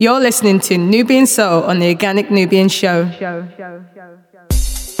You're listening to Nubian Soul on the Organic Nubian Show.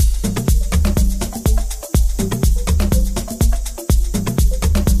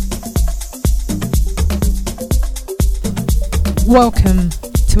 Welcome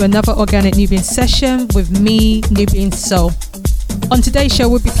to another Organic Nubian session with me, Nubian Soul. On today's show,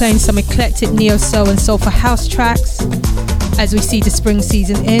 we'll be playing some eclectic neo soul and soulful house tracks as we see the spring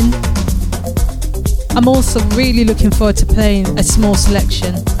season in. I'm also really looking forward to playing a small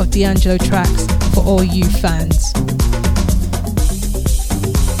selection of D'Angelo tracks for all you fans.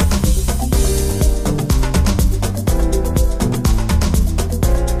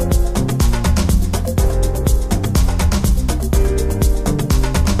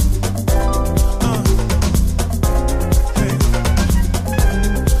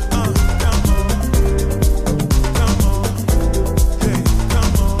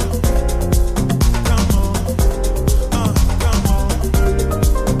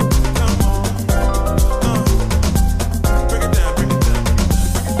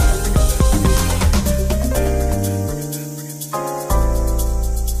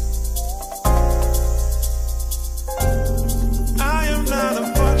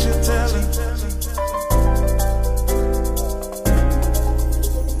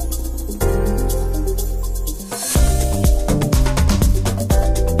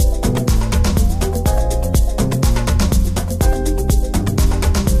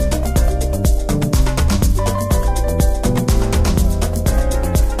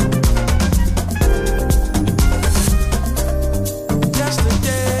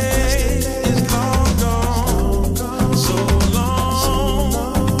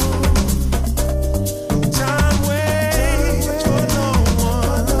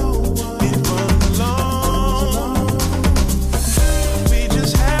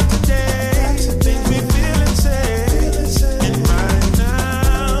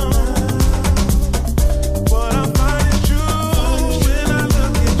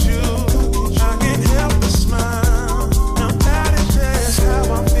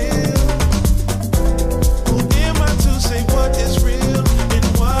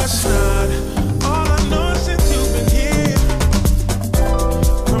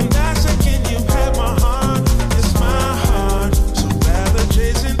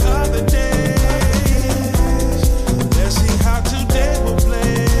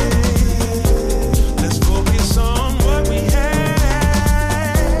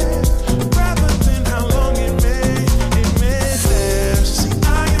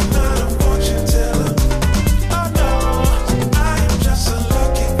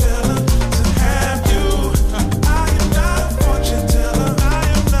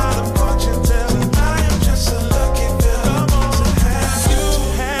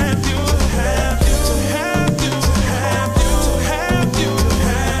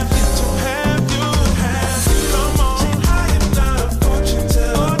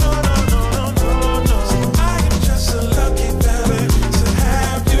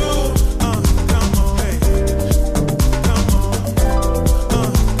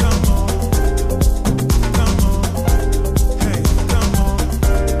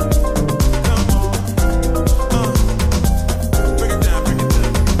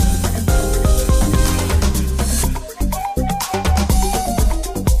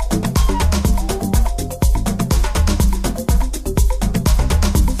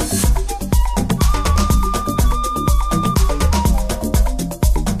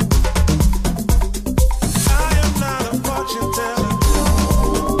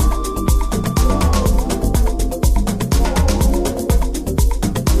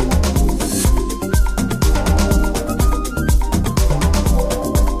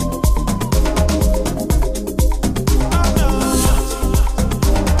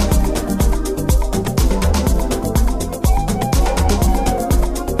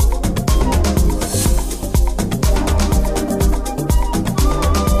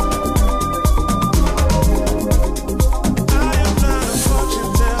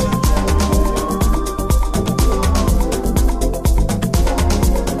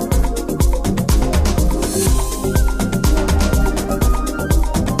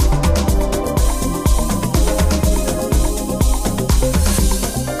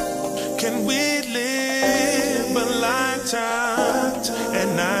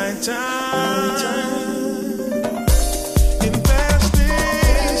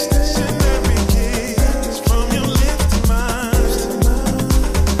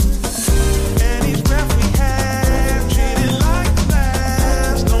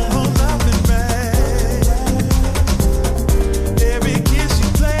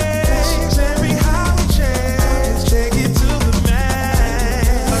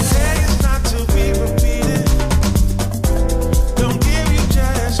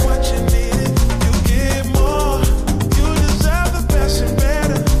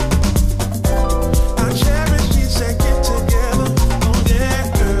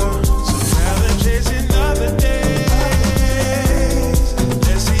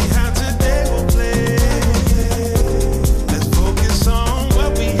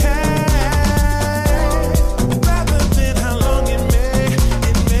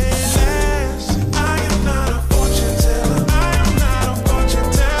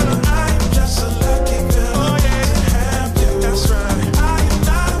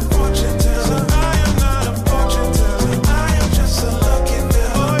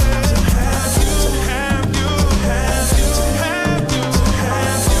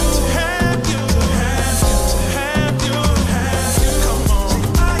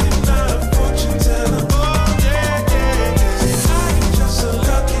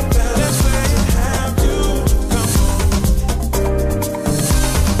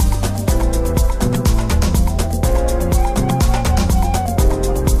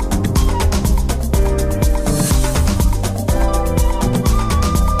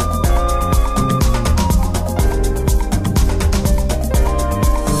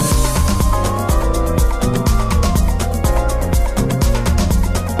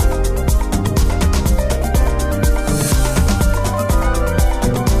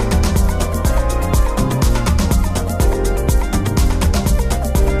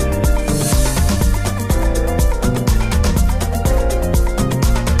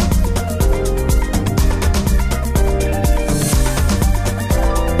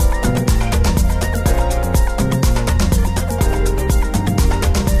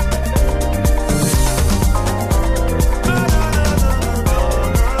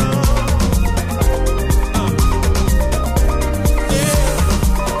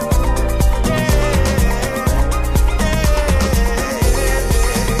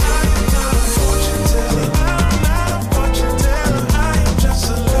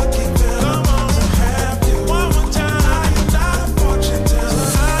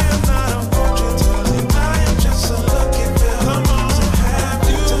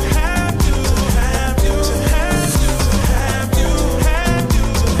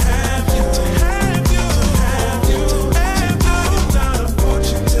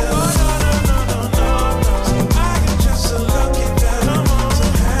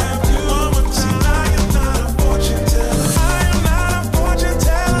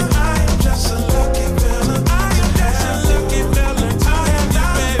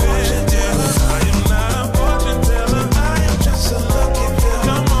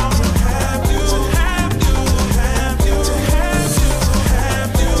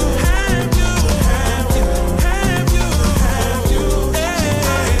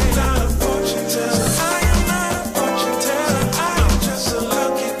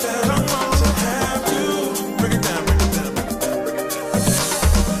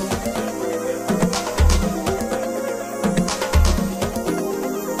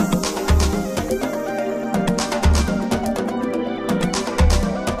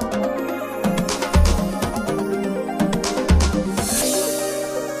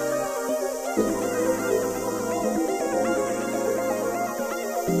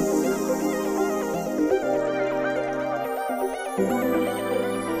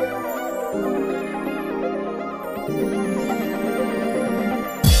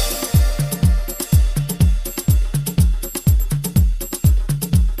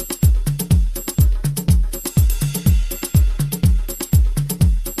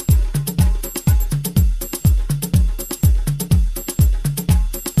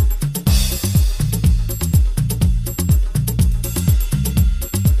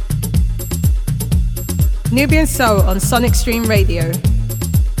 Nubian Soul on Sonic Stream Radio.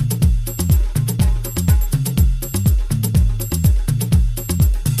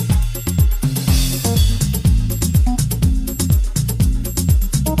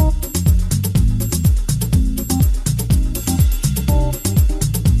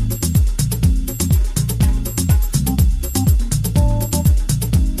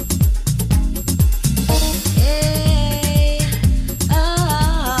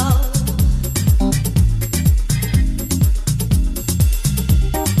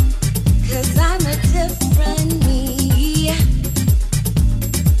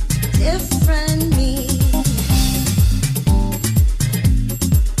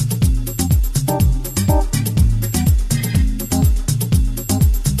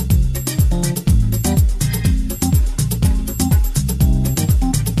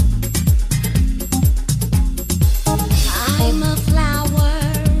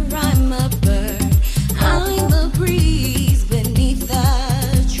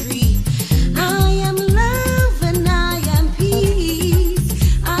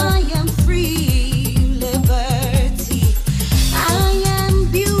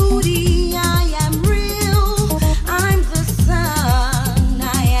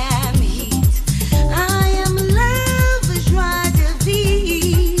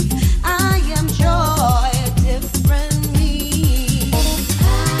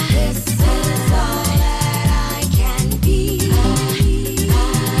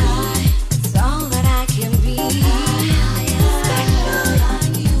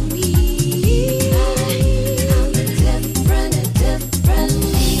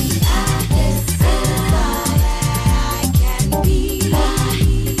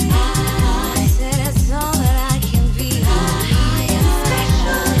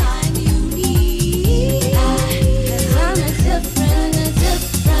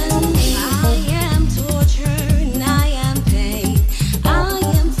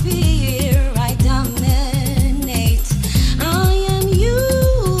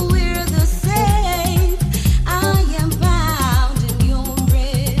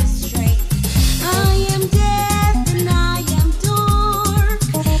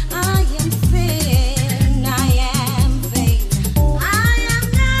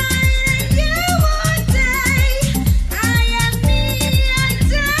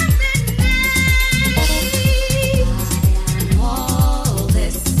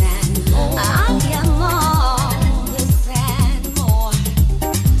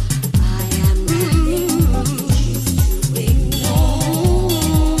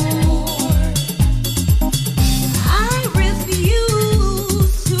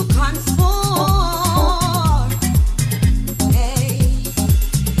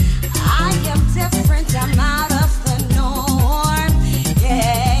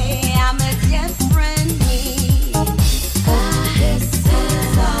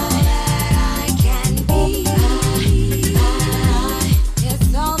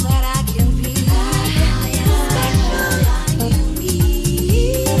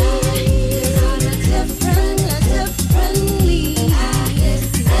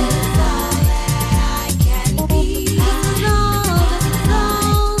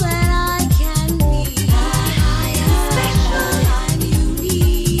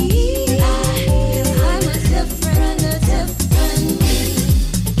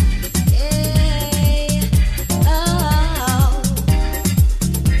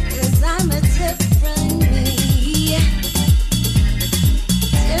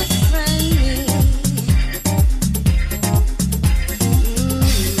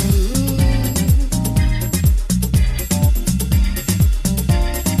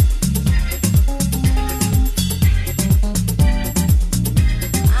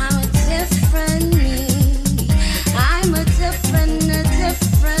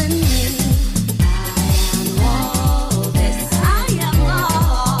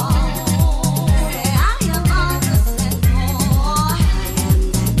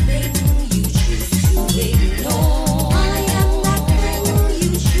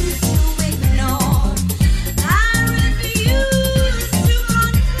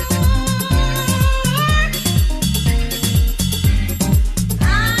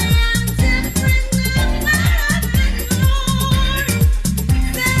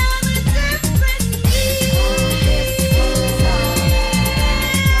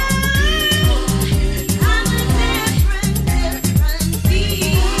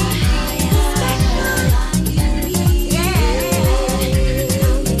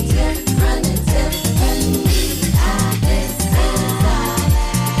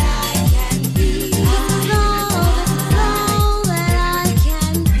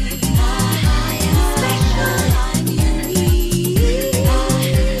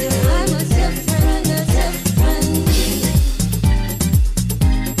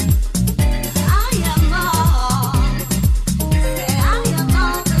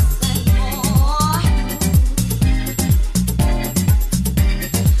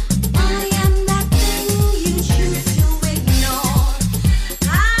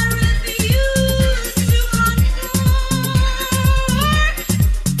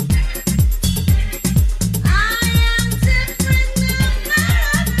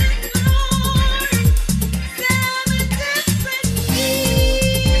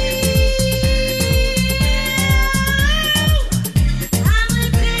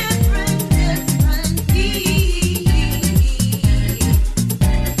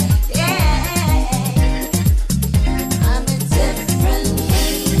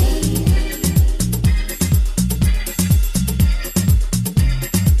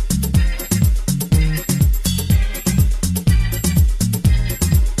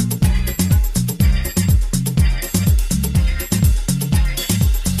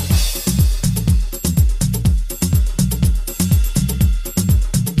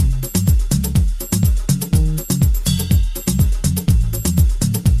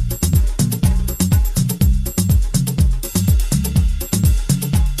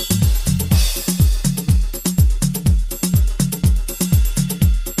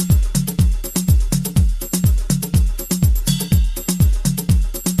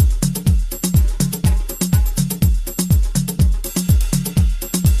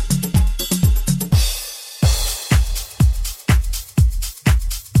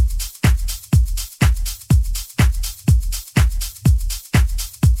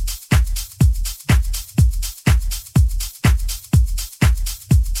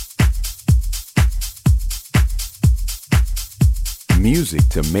 Music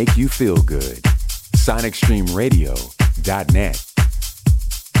to make you feel good. SonicStreamRadio.net.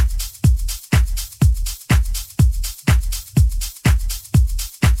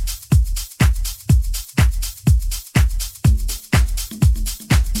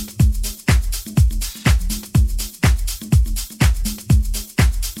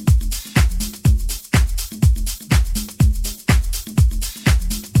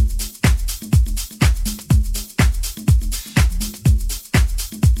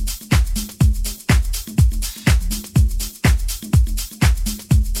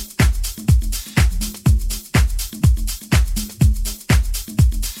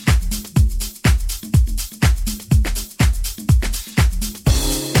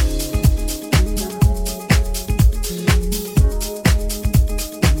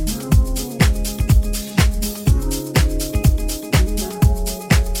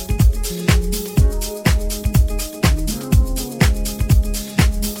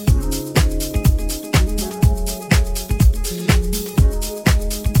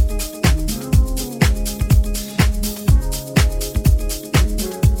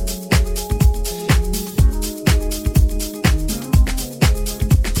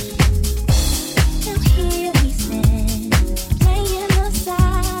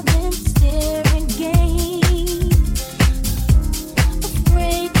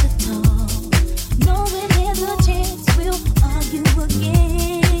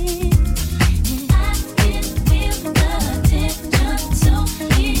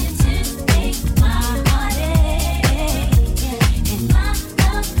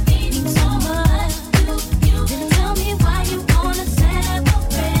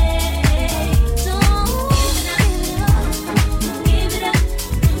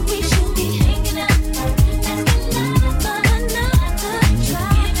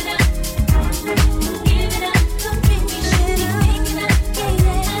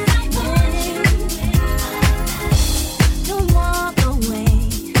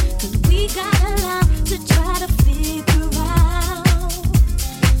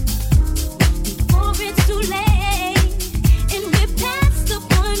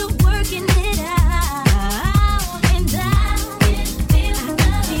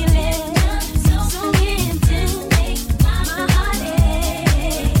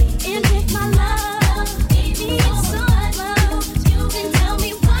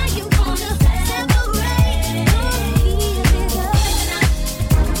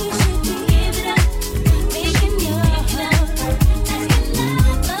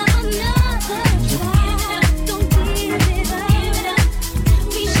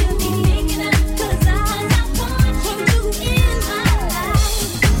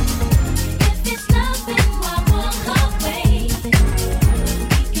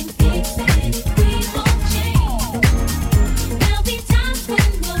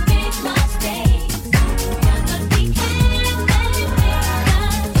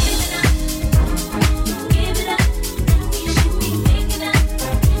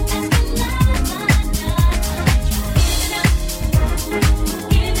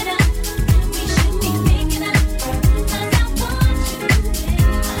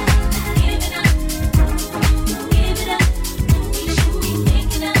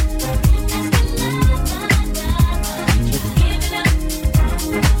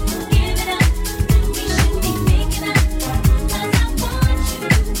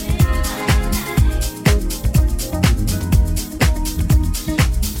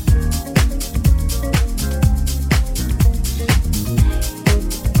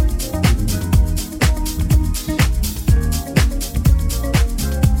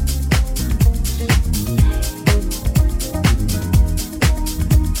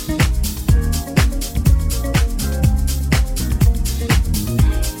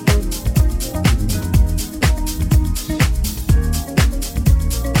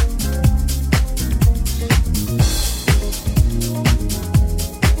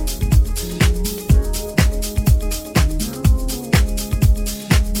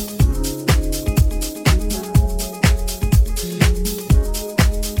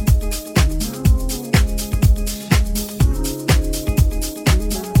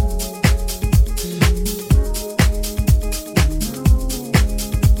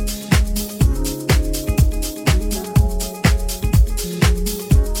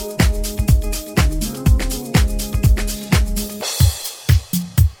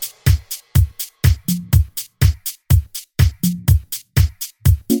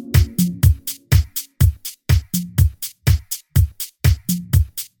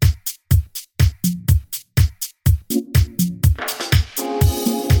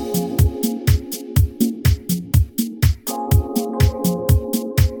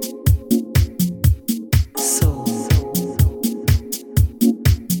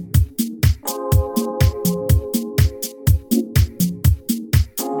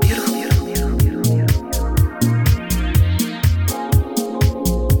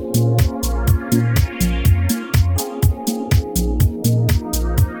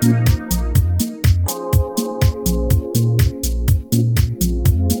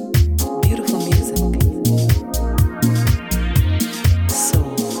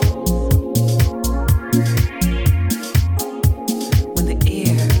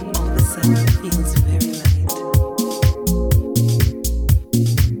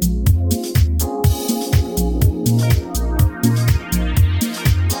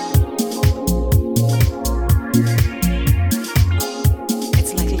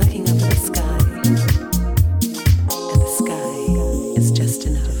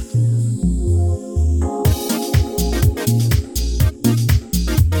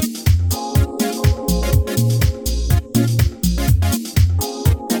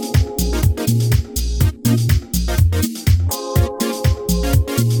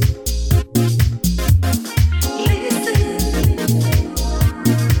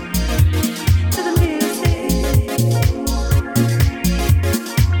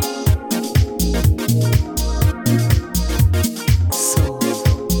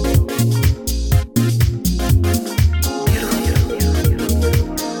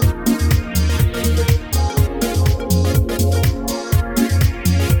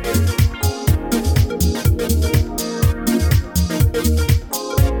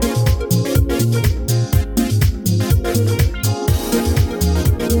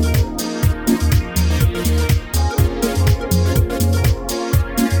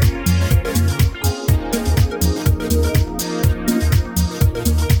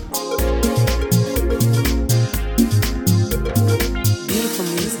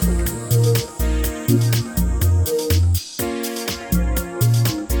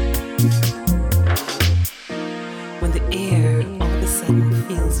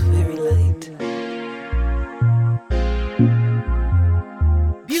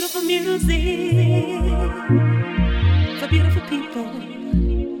 music for beautiful people.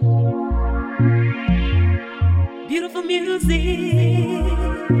 Beautiful music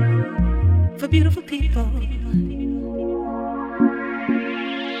for beautiful people.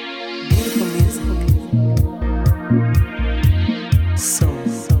 Beautiful music. Soul.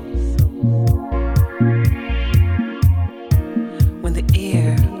 When the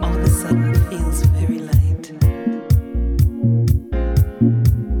air all of a sudden feels very light.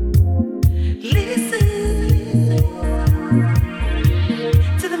 Listen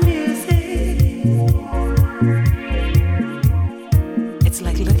to the music. It's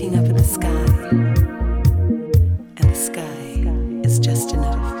like looking up in the sky, and the sky is just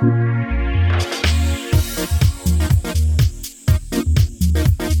enough.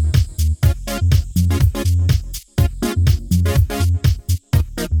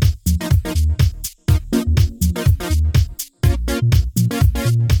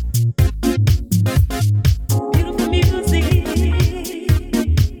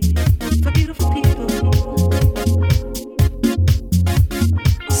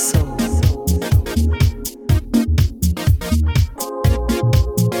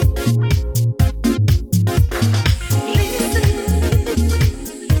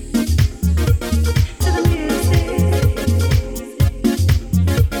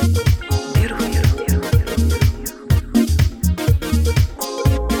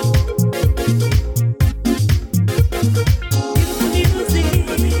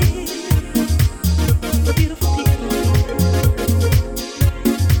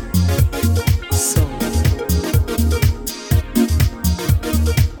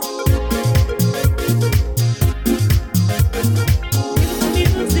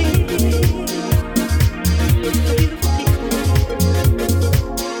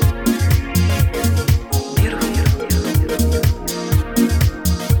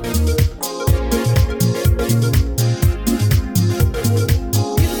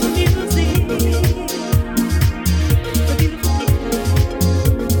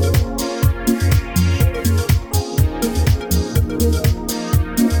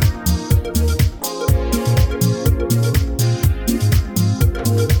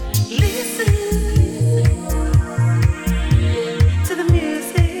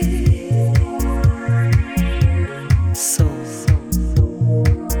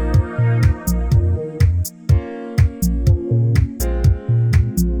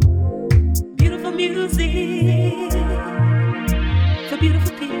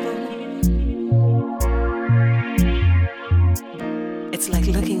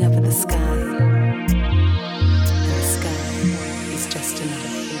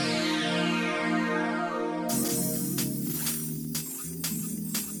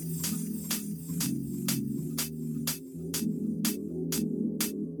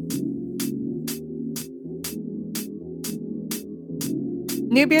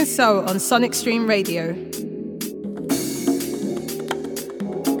 Nubian Soul on Sonic Stream Radio.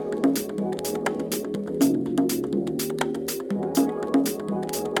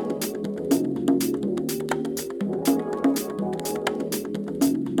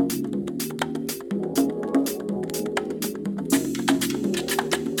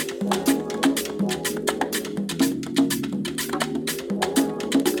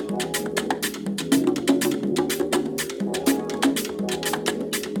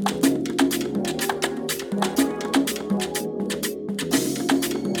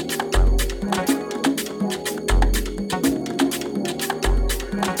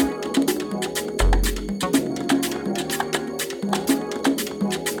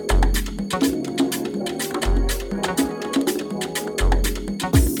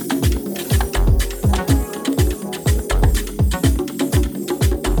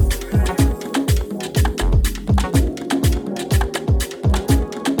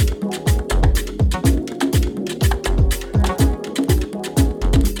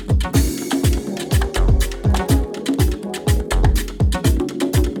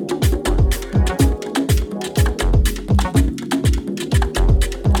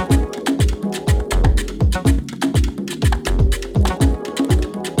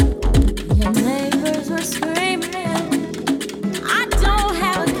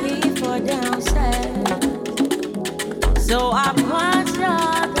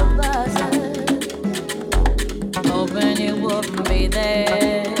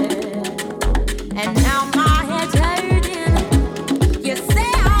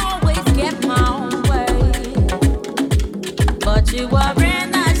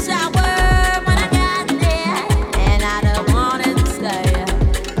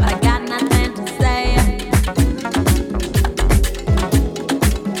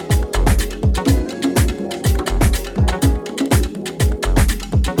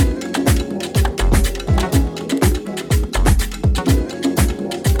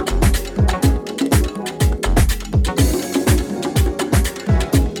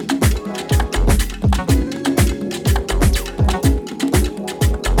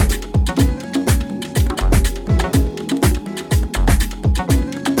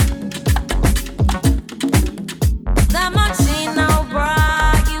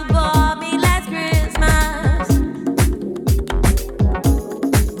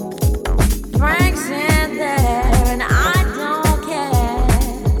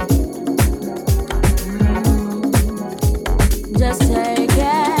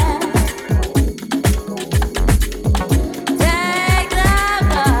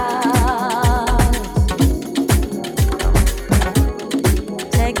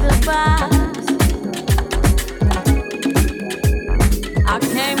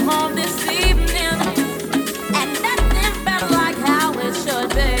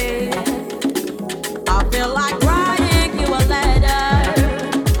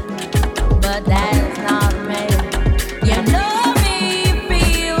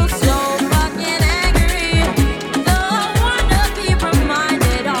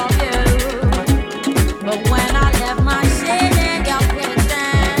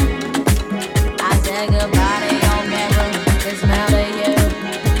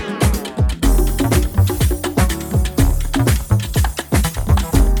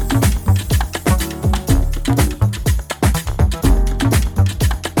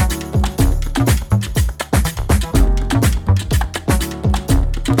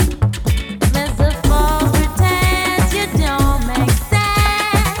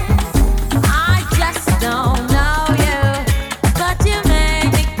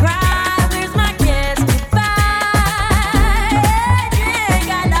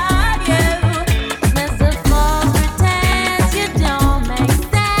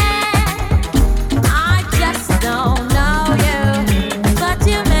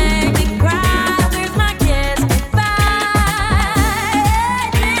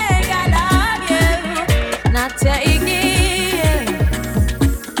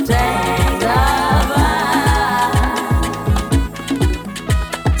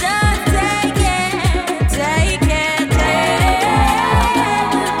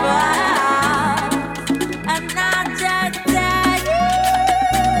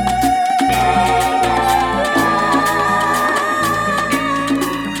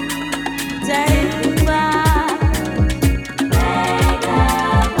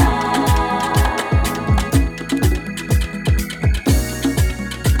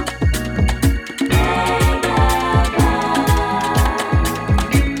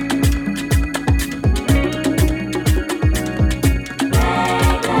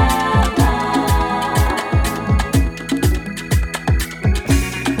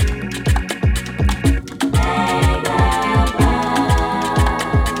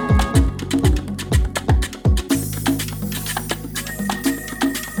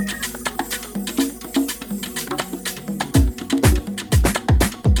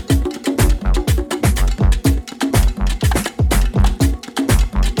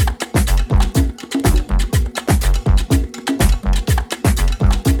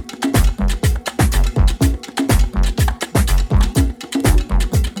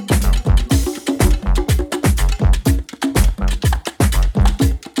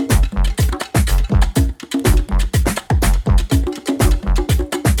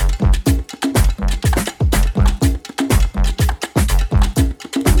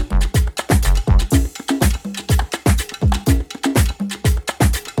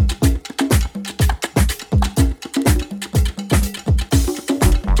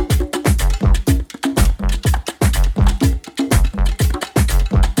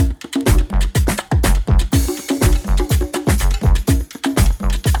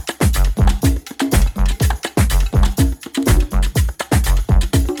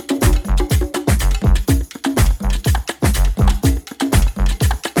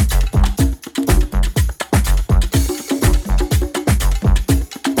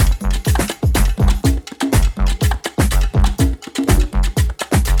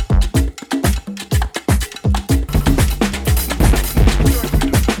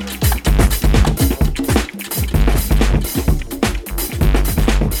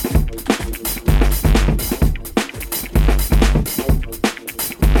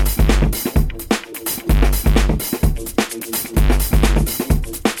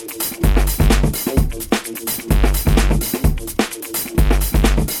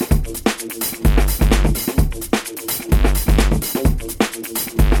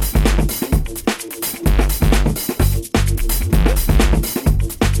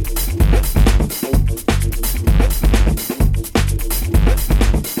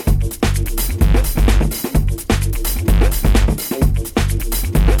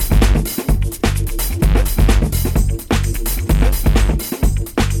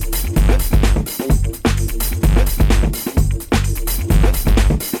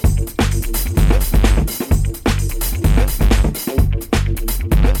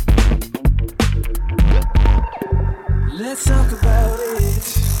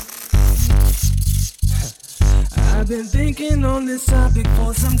 on this topic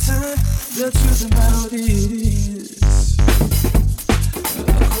for some time. The truth about it is, a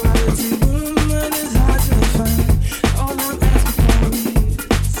quality woman is hard to find. All I'm asking for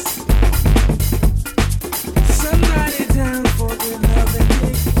is somebody down for the love and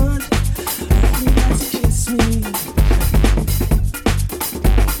make fun. Who likes to kiss me?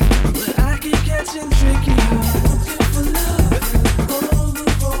 But I keep catching tricky hearts. Looking for love all the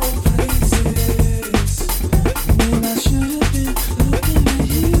wrong places. When I should have been looking at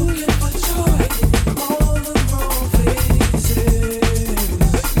you. Looking for joy all the wrong places.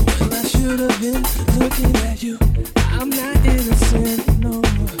 When I should have been looking at you. I'm not innocent, no.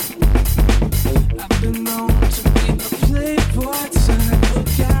 I've been known to be a playboy type of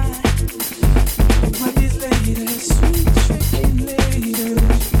guy. But these ladies, sweet tricky ladies,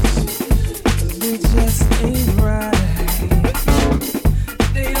 they just ain't right.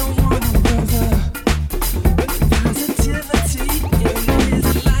 They don't want a brother with positivity in his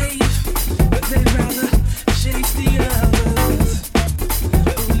life, but they'd rather chase the others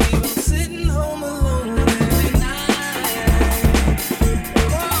who leave him sitting home alone every night.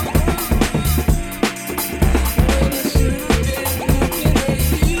 When I should have been looking at you.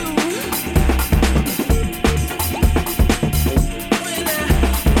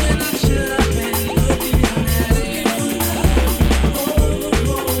 When I should have been looking at you. All the wrong places. Looking for joy, all the wrong places. When I should have been looking at you. All the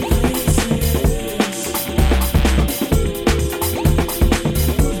wrong places. Looking for joy, all the wrong places. All the wrong places. Should have been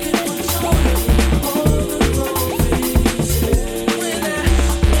looking for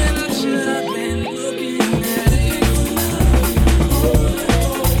love, all the wrong places. When I should have been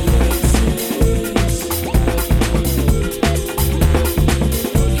looking at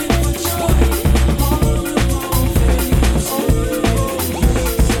you.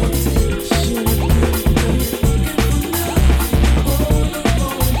 Looking for joy, all the wrong places. When I should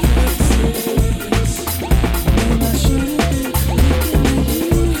have been looking at you.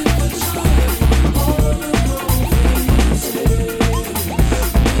 Looking for love,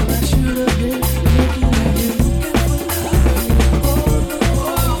 all the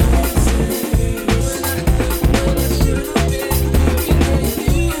wrong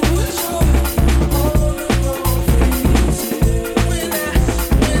places. When I should have been looking at you. Looking for joy, all the wrong places. When I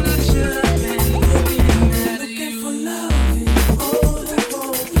should have been looking at you. Looking for love in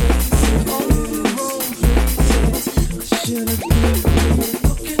all the wrong places. All the wrong places. I should have been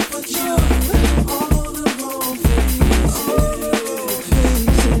looking for joy, all the wrong places. All the wrong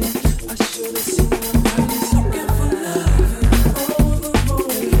places.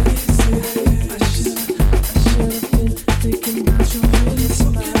 I should have seen somebody looking for love in all the wrong places. I should have been thinking about your pretty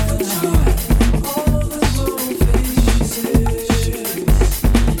smile. Looking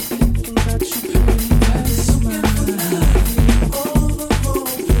for joy,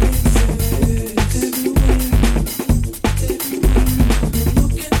 all the wrong places. Thinking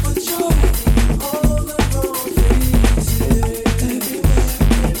about your pretty smile. Looking for love in all the wrong places. Everywhere, looking for joy in all the wrong places.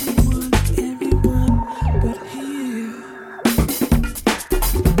 Everyone, but here.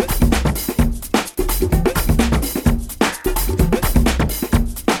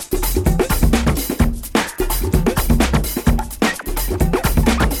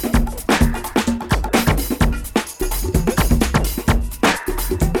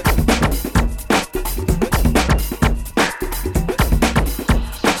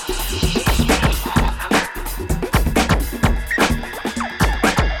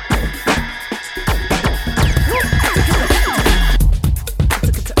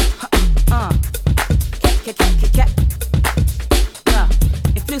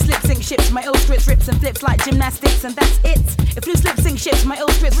 If loose lip sync ships, my ill scripts rips and flips like gymnastics, and that's it. If loose lip sync ships, my ill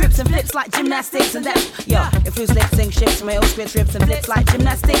scripts rips and flips like gymnastics, and that's If loose lip sync ships, my ill scripts rips and flips like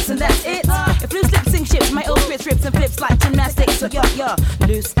gymnastics, and that's it. If loose lip sync ships, my ill scripts rips and flips like gymnastics, so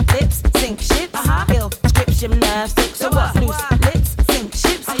loose lips sync ships, ill script gymnastics, so what? Loose lips sync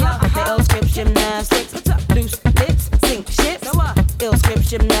ships, the ill script gymnastics. Loose lips sync ships, ill script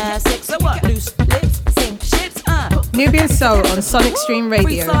gymnastics, so what? Loose lips sync ships, Nubian Soul on Sonic Stream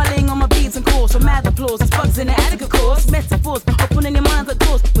Radio. Freestyling on my beats and chords, with mad applause. It's bugs in the attic, of course. Metaphors, opening your minds like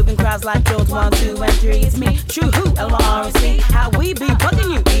doors. Within crowds like George, 1, 2, and 3. It's me, True Who, L-R-C. How we be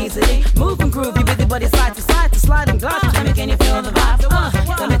bugging you easily. Move and groove, you busy body side to slide and glide. Tell me, can you feel the vibe?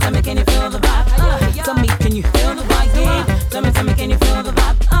 Tell me, can you feel the vibe? Tell me, can you feel the vibe? Yeah. Tell me, can you feel the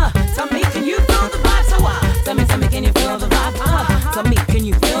vibe? Tell me, can you feel the vibe? So what? Tell me, can you feel the vibe? Tell me, can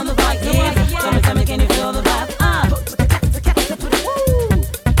you feel the vibe? Yeah. Tell me, can you feel the vibe?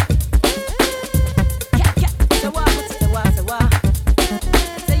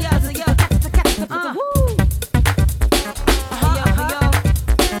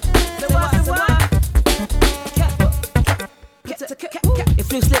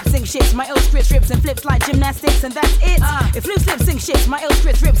 and flips like gymnastics, and that's it. If loose lip sync shits, my ill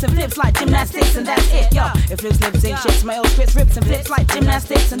scripts rips and flips like gymnastics, and that's it. Yo, if loose lip sync shits, my ill scripts rips and flips like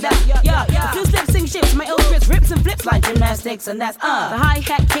gymnastics, and that's if loose lip sync shits, my ill scripts rips and flips like gymnastics, and that's the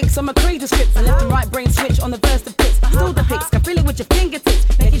hi-hat kicks on my cradle strips, and left and right brain switch on the verse the picks. Still the picks, can feel it with your fingertips.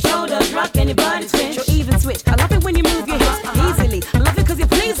 Make your shoulders rock and your body twitch or even switch. I love it when you move your hips easily. I love it cause you're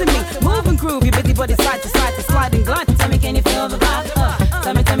pleasing me. Move and groove your busy body side to slide and glide. Tell me, can you feel the vibe?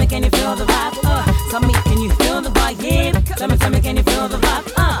 Tell me, can you feel the vibe? Tell me, can you feel the vibe? Yeah. Tell me, can you feel the vibe?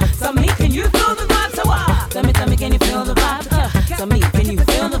 Tell me, can you feel the vibe? So tell me, can you feel the vibe? Tell me, can you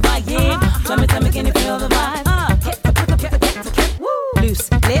feel the vibe? Yeah. Tell me, can you feel the vibe?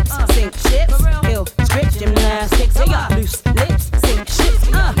 Loose lips, sink ships, ill script gymnastics. Yeah, loose lips, sink ships.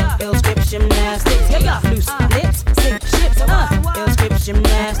 Ill script gymnastics. Yeah, loose lips, sink ships. Ill script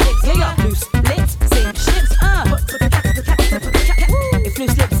gymnastics. Yeah, loose lips, sink ships. If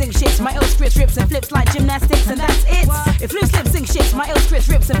loose lips sink ships, my ill script rips and flips like gymnastics, and that's it. If loose lips sink ships, my ill script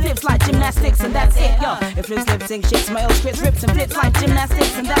rips and flips like gymnastics, and that's it. Yo, if loose lips sink ships, my ill script rips and flips like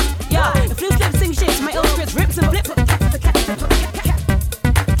gymnastics, and that's If loose lips sink ships, my ill script rips and flips.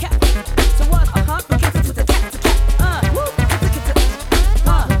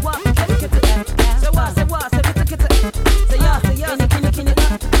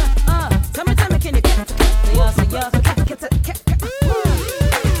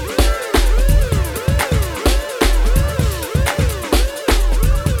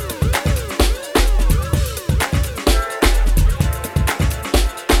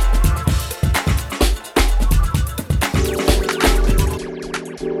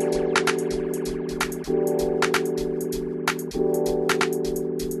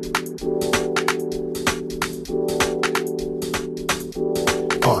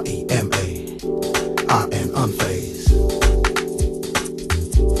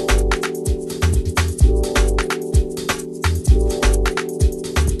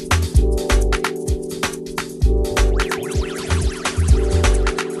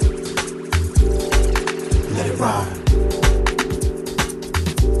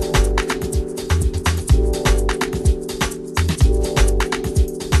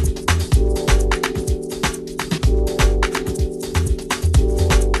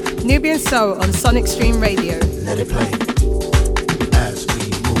 Nubian Soul on Sonic Stream Radio. Let it play as we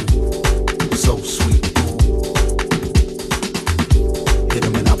move. So sweet. Hit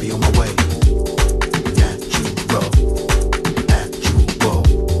 'em and I'll be on my way. Natural.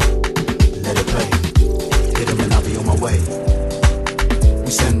 Let it play. Hit 'em and I'll be on my way.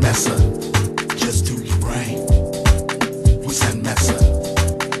 We send Messa just to your brain. We send Messa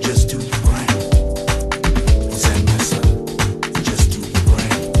just to your brain. We send Messa just to your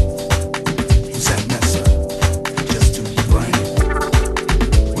brain. We send Messa just to your brain.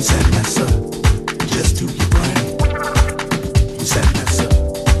 We send Messa just to your brain. We send Messa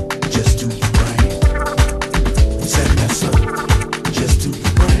just to your brain. We send Messa just to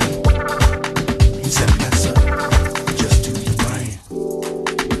your brain. We send Messa just to your brain.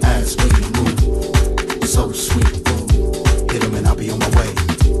 As we move, so sweet, boom. Hit 'em and I'll be on my way.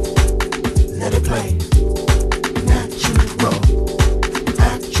 Let it play. Natural.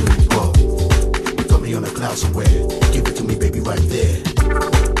 Got me on a cloud somewhere. Give it to me, baby, right there.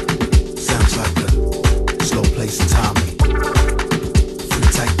 Sounds like a slow place and timing. Free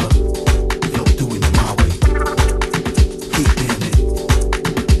type of flow doing it my way. Keep in it.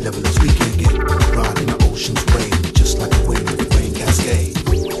 Level as we can get. Ride in the ocean's wave. Just like a wind with the rain cascade.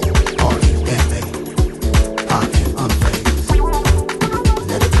 R-E-M-A. I am unfazed.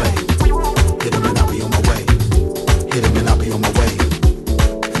 Let it play. Hit 'em and I'll be on my way. Hit 'em and I'll be on my way.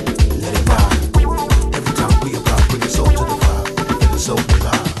 Let it ride. Every time we apply, bring it soul to the vibe. Feel it so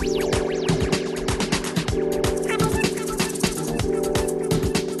alive.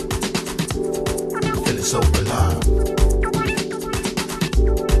 Feel it so alive.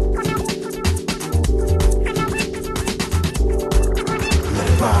 Let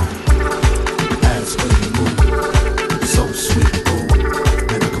it ride. As we move, so sweet, boom.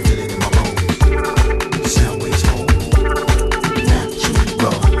 Man, I can feel it in my bones. Sound waves home. Natural.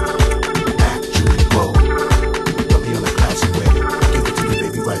 Got me on a cloud somewhere. Give it to me,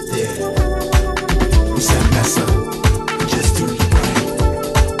 baby, right there. We send Messa just to your brain.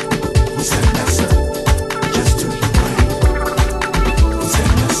 We send Messa just to your brain.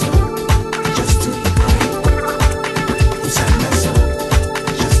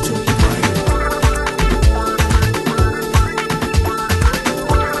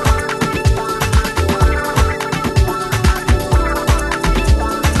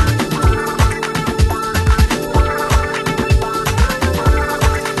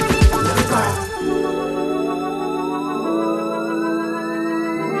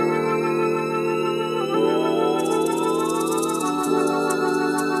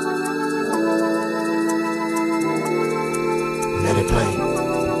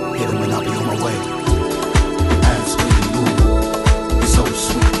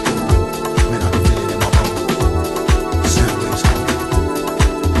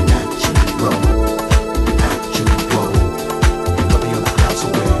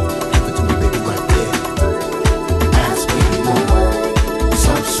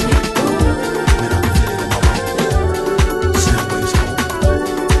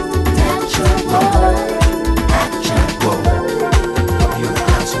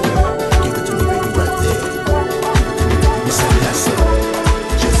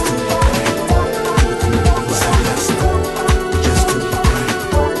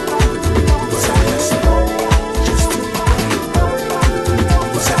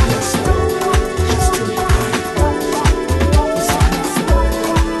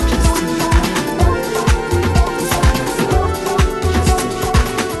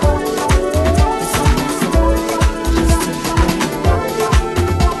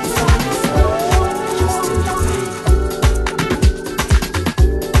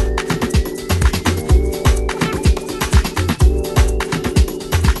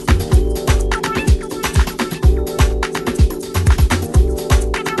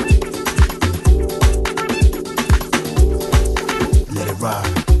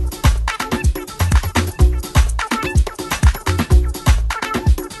 vibe.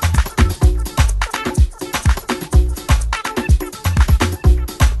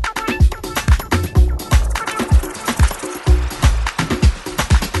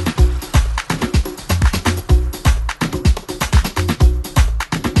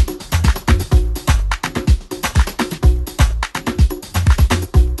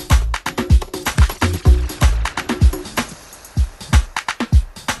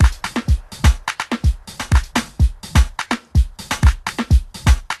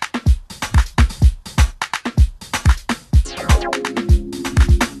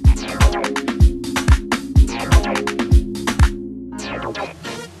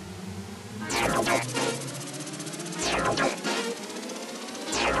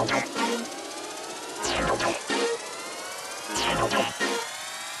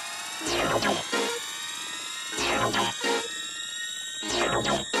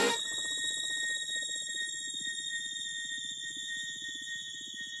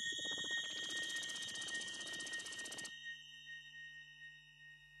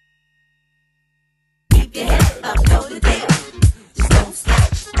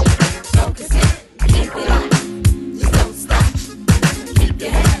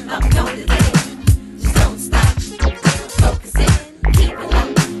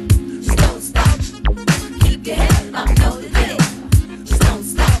 Keep your head up, know the day. Just don't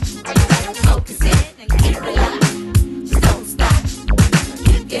stop.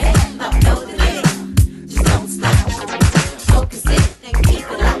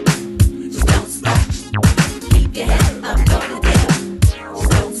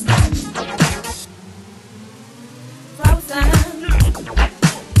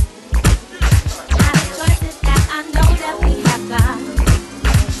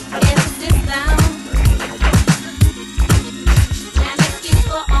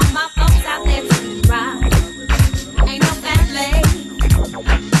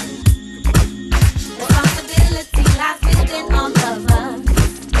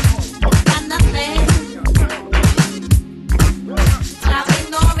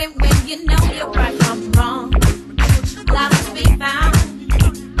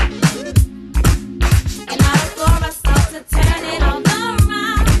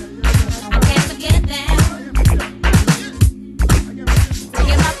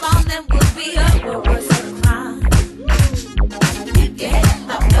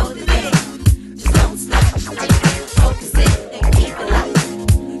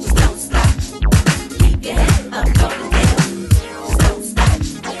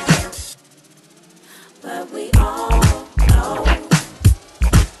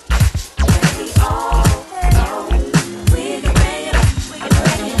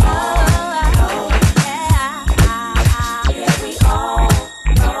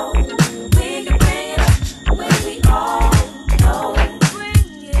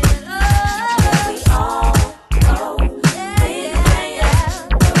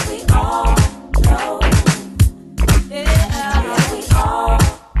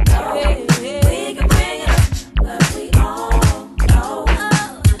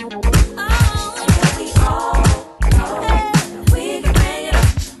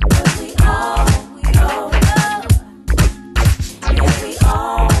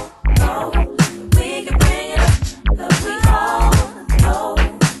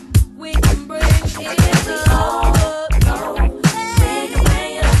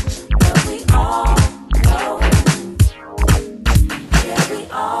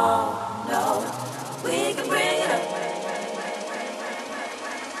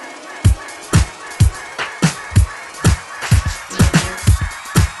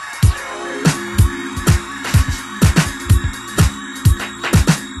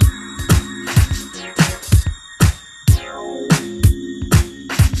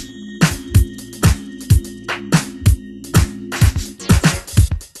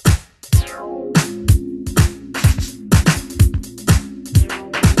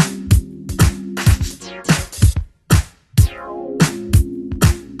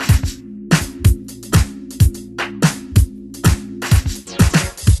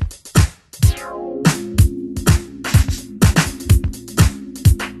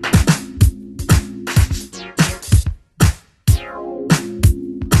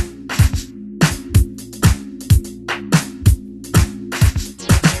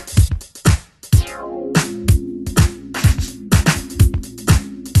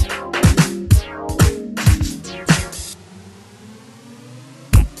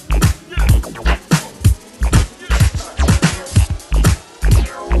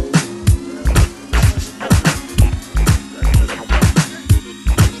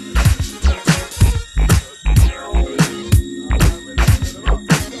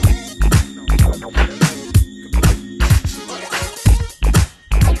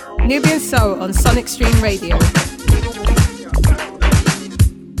 So on Sonic Stream Radio.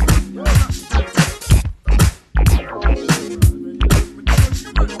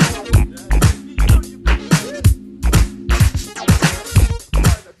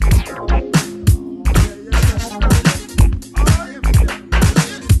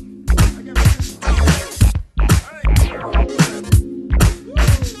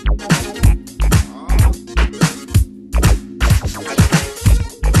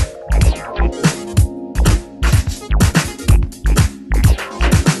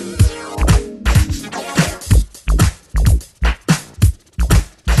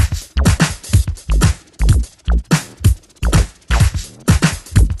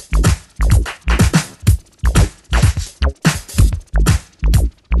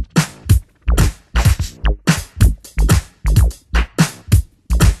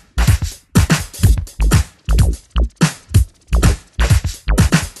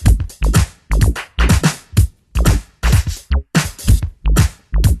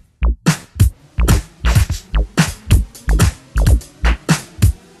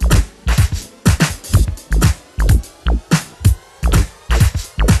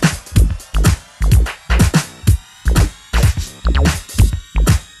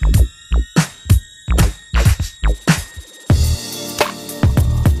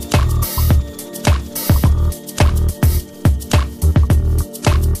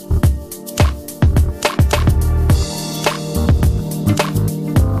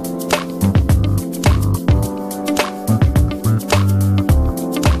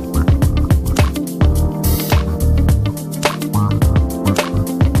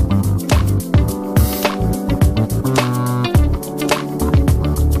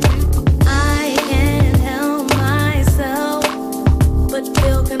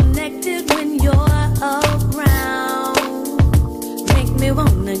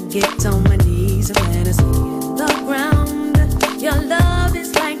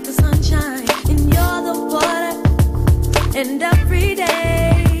 And every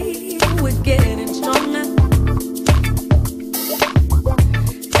day we're getting stronger,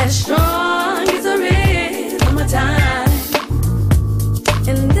 as strong as the rhythm of time.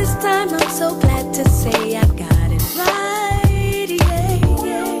 And this time I'm so glad to say I got it right. Yeah,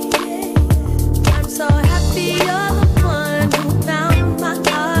 yeah, yeah. I'm so happy you're the one who found my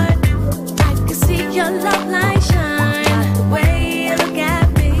heart. I can see your love light shine the way you look at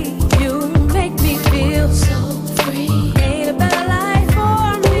me. You make me feel so free. Made a better life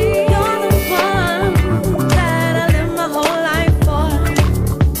for me. You're the one that I live my whole life for.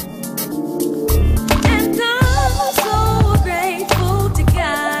 And I'm so grateful to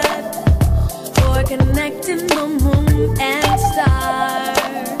God for connecting the moon and stars.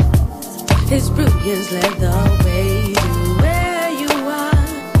 His brilliance led the way to where you are.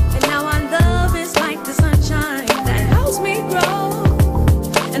 And now our love is like the sunshine that helps me grow.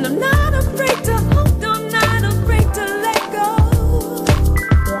 And I'm not afraid to hold on, not afraid to let go.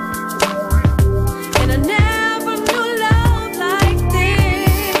 And I never knew love like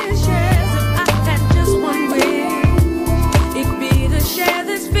this. Yes, if I had just one wish, it'd be to share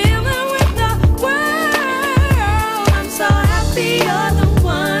this feeling with the world. I'm so happy you're the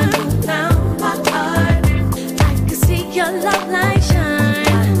one who found my heart.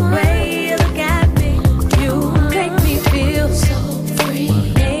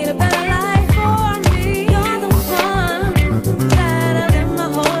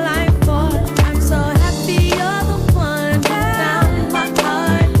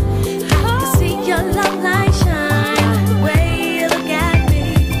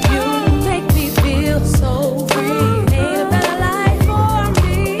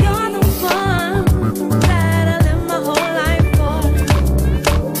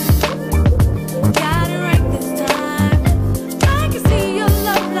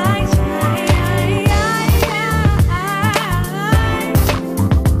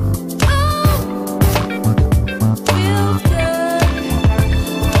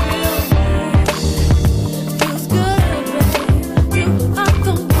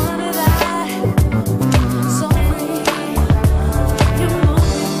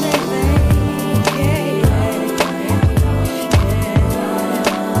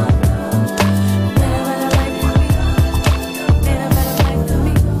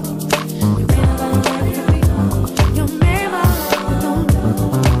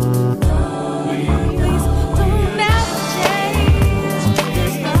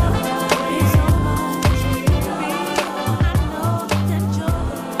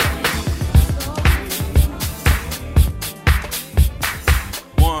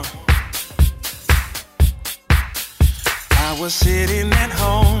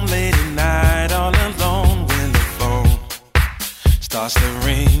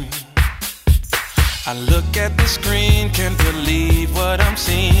 ring. I look at the screen, can't believe what I'm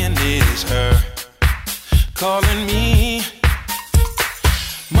seeing. It is her calling me.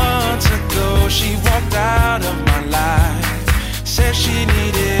 Months ago, she walked out of my life, said she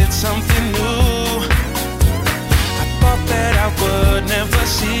needed something new. I thought that I would never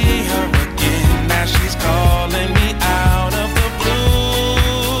see her again. Now she's calling me out of the blue.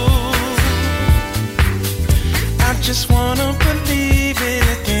 I just wanna believe it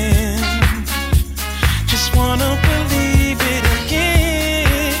again. Just wanna believe it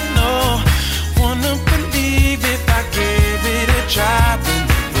again. Oh, wanna believe if I gave it a try, then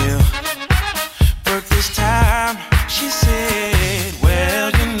it will work this time. She said, well,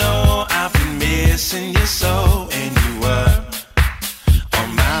 you know, I've been missing you so, and you were on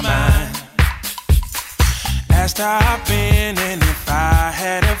my mind. Asked how I've been and if I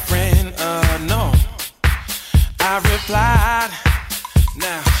had a friend. No, I replied,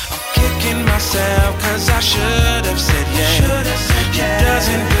 now I'm kicking myself cause I should have said yes. She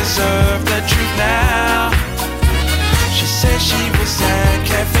doesn't deserve the truth now. She said she was at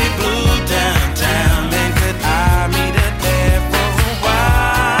Cafe Blue downtown, and could I meet her there for a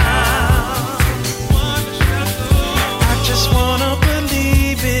while? I just wanna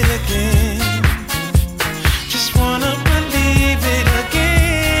believe it again. Just wanna believe it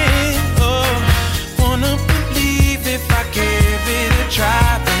again. Oh, wanna believe if I gave it a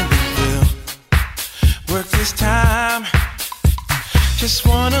try, then it will work this time. Just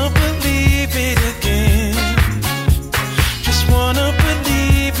wanna believe it again. Just wanna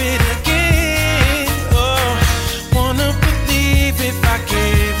believe it again. Oh, wanna believe if I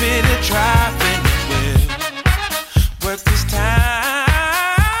gave it a try, then it will work this time.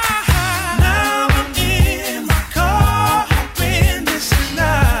 Now I'm in my car, hoping this is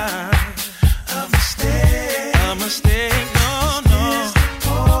not a mistake. A mistake, no, no.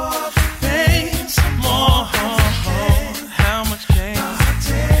 Pay some more. How much can I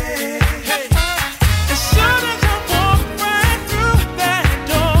take? Hey. As soon as I walk right through that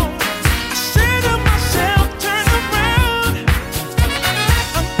door, I say to myself, turn around.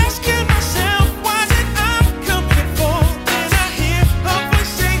 I'm asking myself, why did I come here for? Then I hear a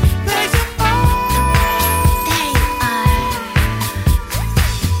voice say, there you are.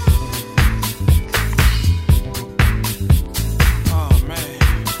 Oh, man.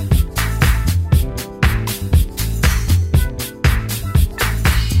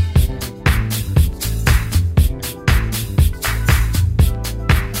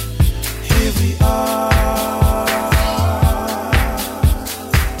 Here we are.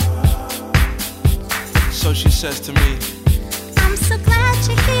 So she says to me, I'm so glad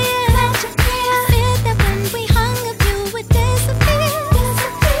you're here. I feared that when we hung up, you would disappear.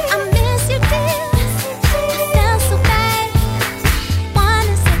 I miss you, dear. I felt so bad.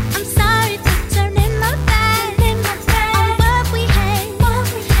 Wanna say I'm sorry for turning my back on what we had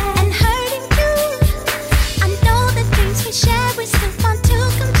and hurting you. I know the dreams we shared we still want to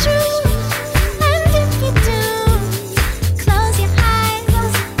come true. And if you do, close your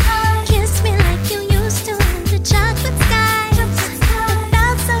eyes, kiss me like you used to in the chocolate sky. It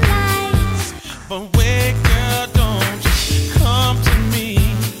felt so nice.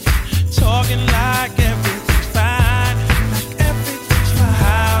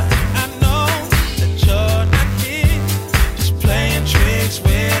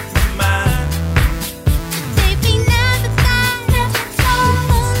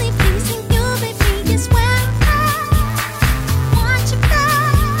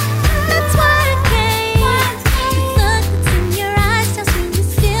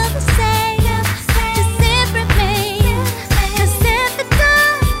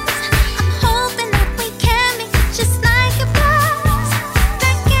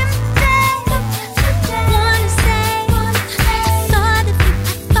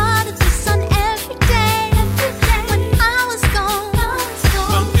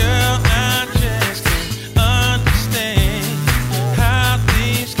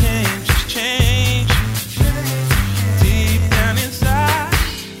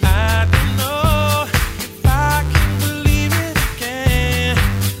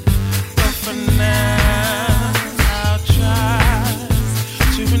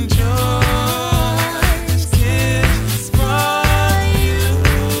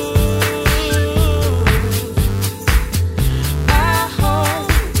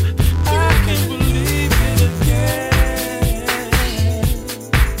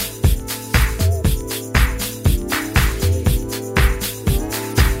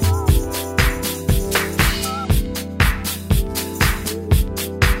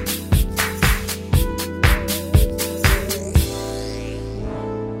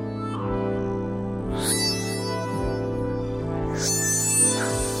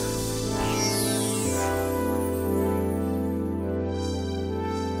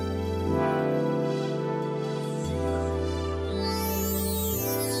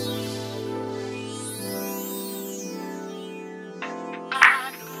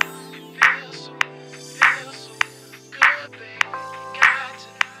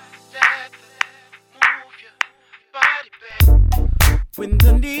 When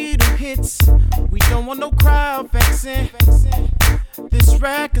the needle hits, we don't want no crowd vexing. This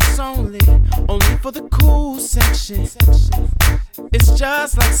record's only for the cool section. It's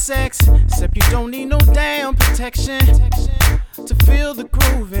just like sex, except you don't need no damn protection. To feel the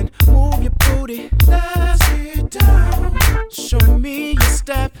groove and move your booty, let's get down. Show me your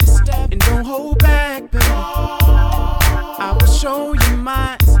step, and don't hold back, baby. I will show you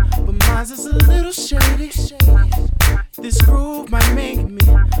mine, but mine's is a little shady. This groove might make me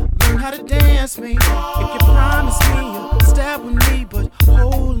learn how to dance, me. If you promise me you'll step with me, but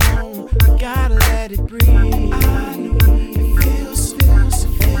hold on, I gotta let it breathe. I know it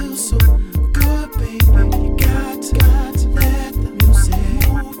feels so good, baby. You got to let the music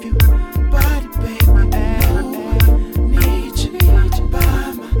move your body, baby. I need you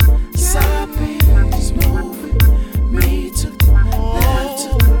by my side, baby. Just moving me to the left, to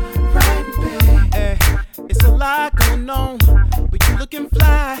the right, baby. It's a lot going on, but you looking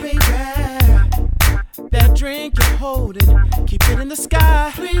fly, baby. That drink you're holding, keep it in the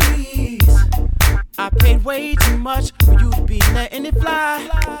sky, please. I paid way too much for you to be letting it fly.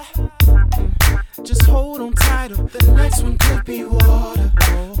 Just hold on tighter, the next one could be water,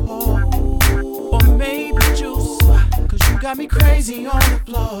 or maybe juice, cause you got me crazy on the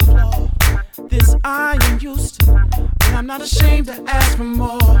floor. This I am used to, but I'm not ashamed to ask for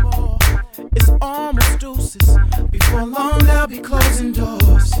more. It's almost deuces, before long they'll be closing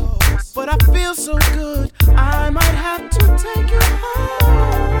doors. But I feel so good, I might have to take you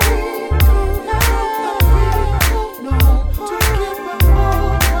home.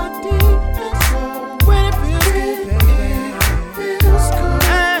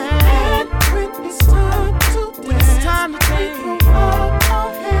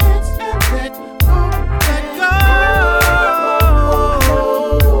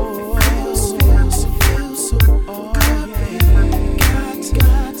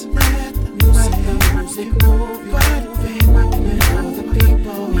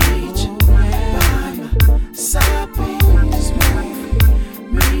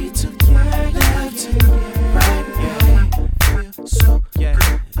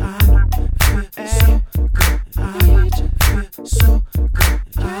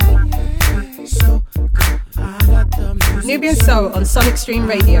 Nubian Soul on Sonic Stream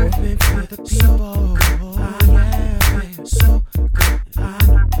Radio.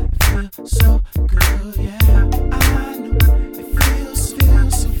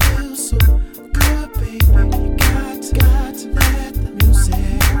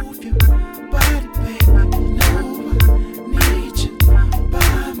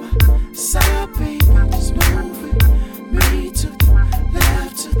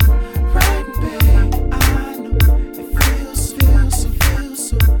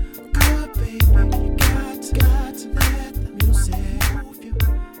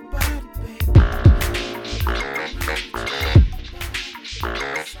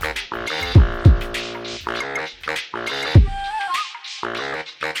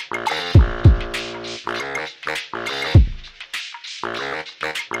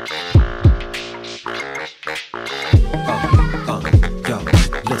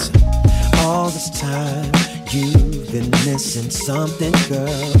 Something,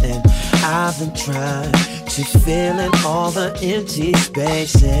 girl, and I've been trying to fill in all the empty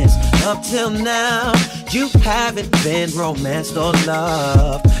spaces. Up till now, you haven't been romanced or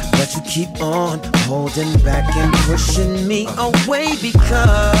loved, but you keep on holding back and pushing me away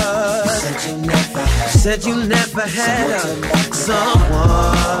because said you never had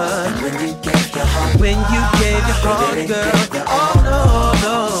someone. When you gave your heart, girl, oh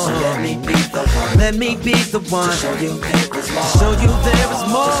no. So let me be the one. Let me be the one. Show you there is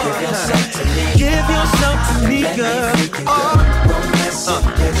more. Give yourself to me, girl.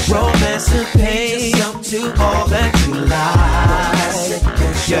 Romance and pain to all that you like.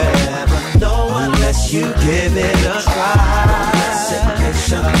 You'll never know unless you give it a try.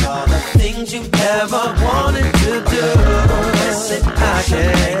 All the things you ever wanted to do, I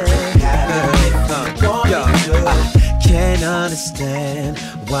can't understand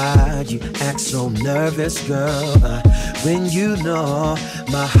why you act so nervous, girl, when you know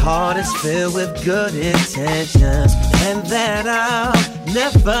my heart is filled with good intentions, and that I'll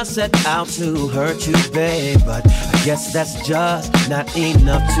never set out to hurt you, babe. But I guess that's just not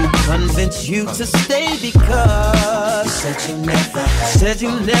enough to convince you to stay, because you said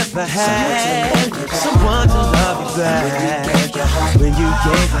you never had someone to love you back. When you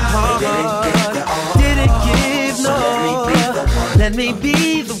gave your heart, didn't give no. Let me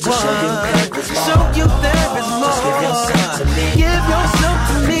be the one. Show you there is more. Give yourself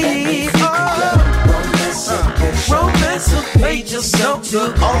to me. Romance will paint you yourself to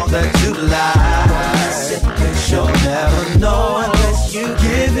all that you like. You'll never know unless you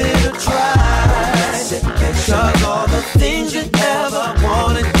give it a try. Cause all the things you ever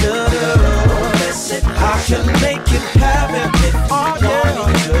wanted to do, I can make it happen if you want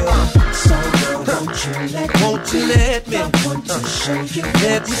me to. So girl, won't you let me?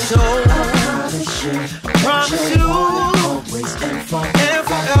 Let me show. I promise you, always and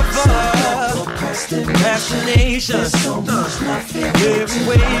forever. Procrastination, we're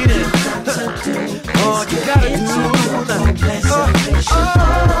waiting. All you gotta do,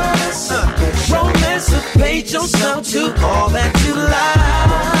 emancipate yourself to all that you like.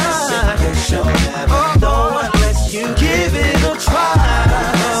 Oh, unless you give it a try.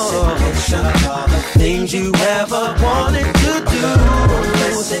 All the things you ever wanted to do,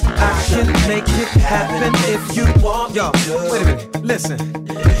 I can make it happen if you want. Yo, wait a minute, listen.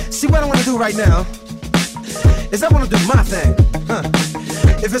 See what I wanna do right now is I wanna do my thing.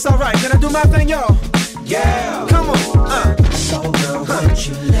 If it's alright, can I do my thing, y'all? Yeah. Come on. So girl,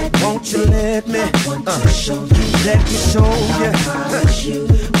 won't you let me? Let me show you.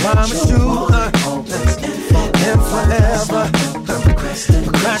 Promise you, and forever.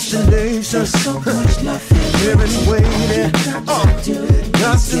 Procrastination, we've been waiting.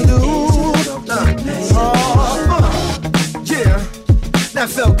 Nothing to do. Yeah, that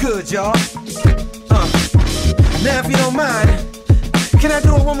felt good, y'all. Now if you don't mind, can I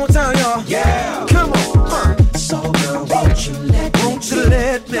do it one more time, y'all? Yeah. Come on. So girl, won't you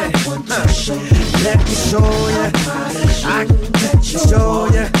let me? Let me show you. I can show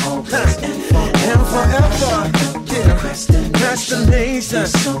you. And forever. Yeah. Procrastination.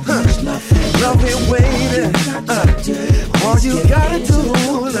 Love it waiting. All you gotta do.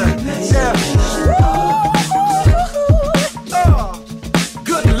 Yeah. Oh,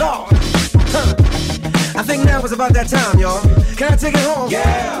 good Lord. I think now is about that time, y'all. Can I take it home?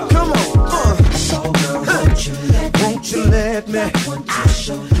 Yeah. Come on. So girl, won't you let me? Let me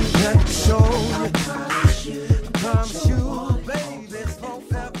show you. I promise you, baby, it's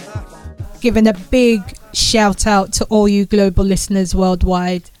forever. Giving a big shout out to all you global listeners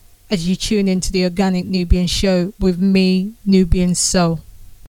worldwide as you tune into the Organic Nubian Show with me, Nubian Soul.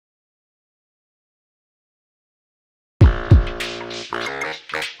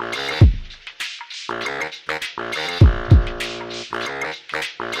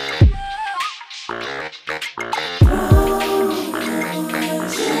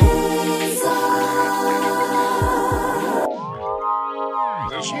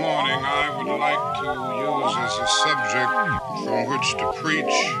 This morning I would like to use as a subject from which to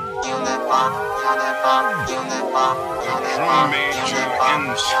preach the drum major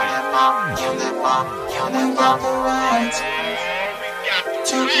instinct. We got the right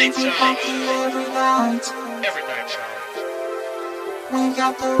to keep you funky every night. We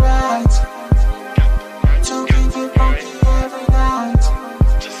got the right to keep you funky every night.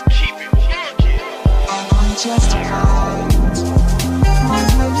 Just keep it funky. And we just right.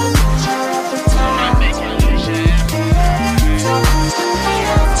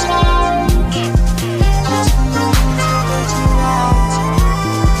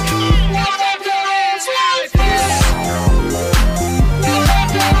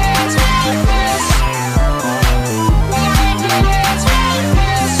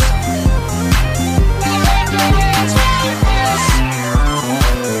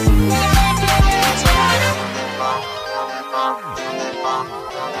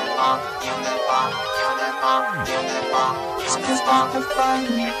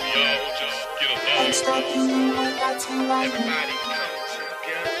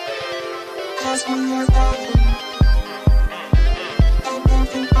 Cause we are nothing, and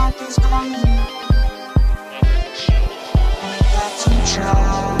everybody's crying. We got to try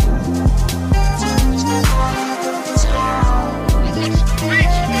to reach the bottom of this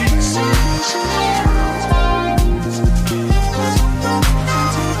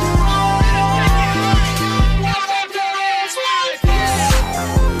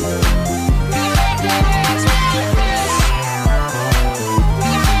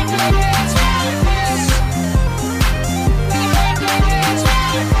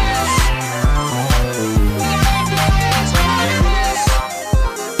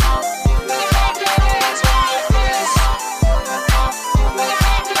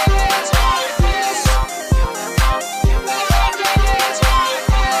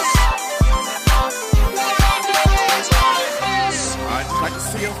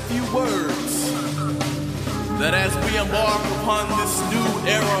that as we embark upon this new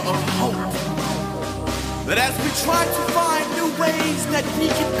era of hope, that as we try to find new ways that we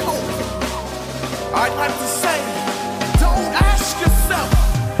can cope, I'd like to say, don't ask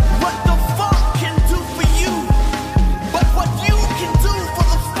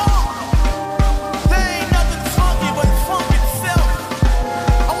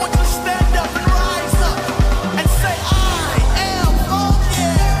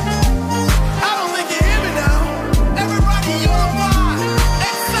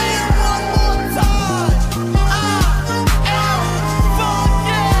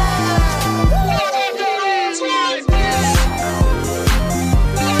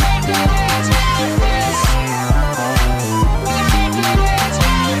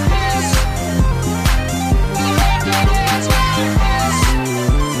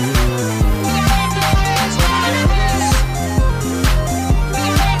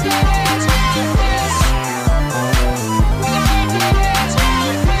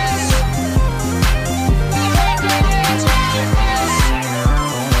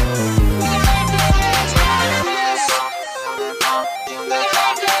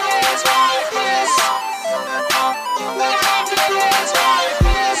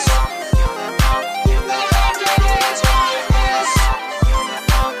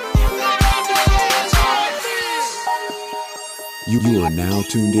You are now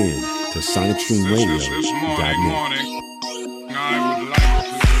tuned in to SonicStreamRadio.net. This morning, I would like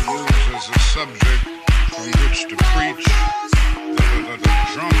to use as a subject from which to preach the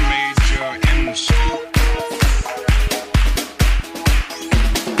drum major instinct.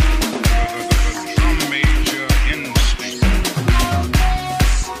 The drum major instinct.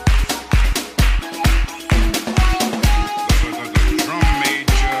 The drum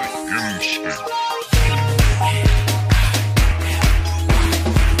major instinct.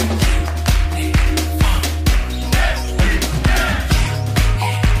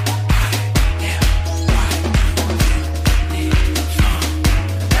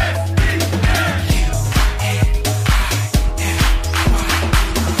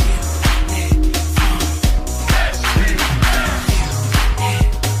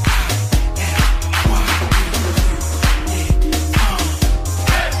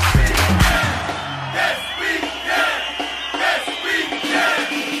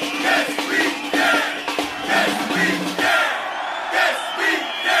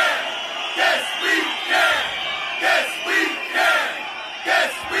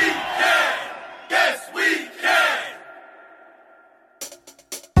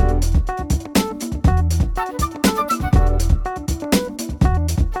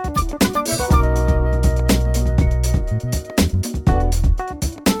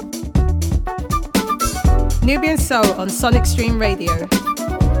 Nubian Soul on Sonic Stream Radio.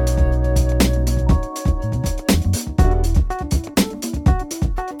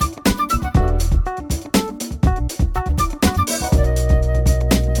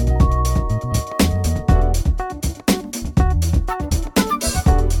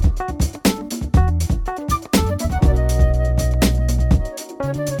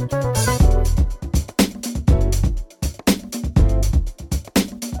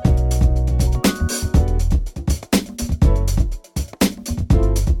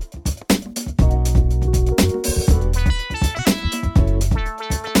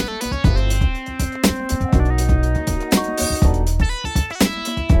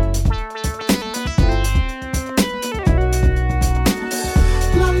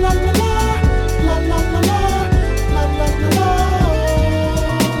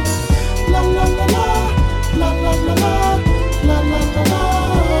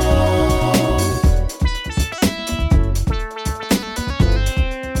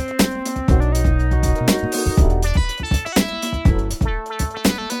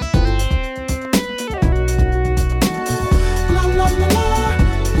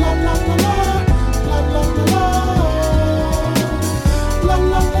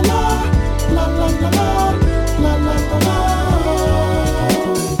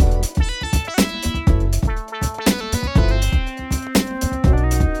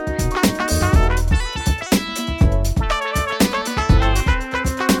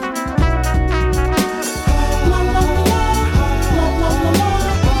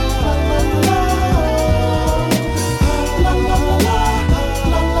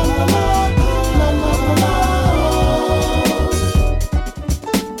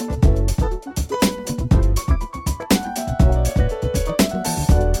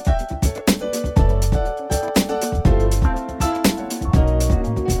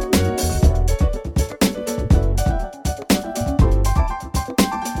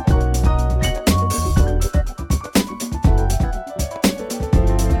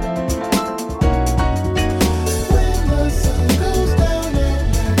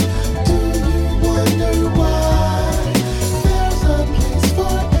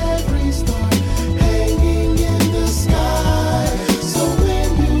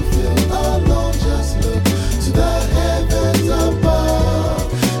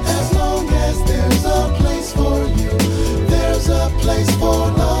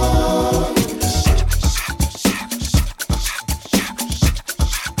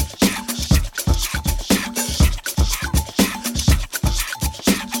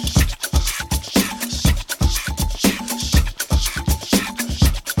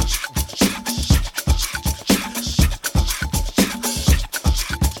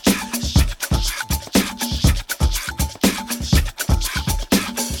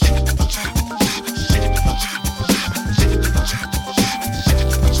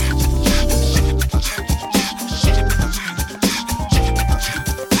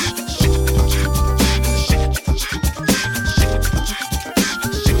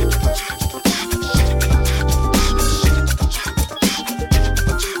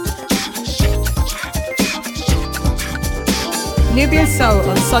 Nubian Soul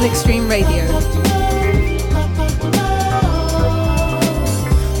on Sonic Stream Radio.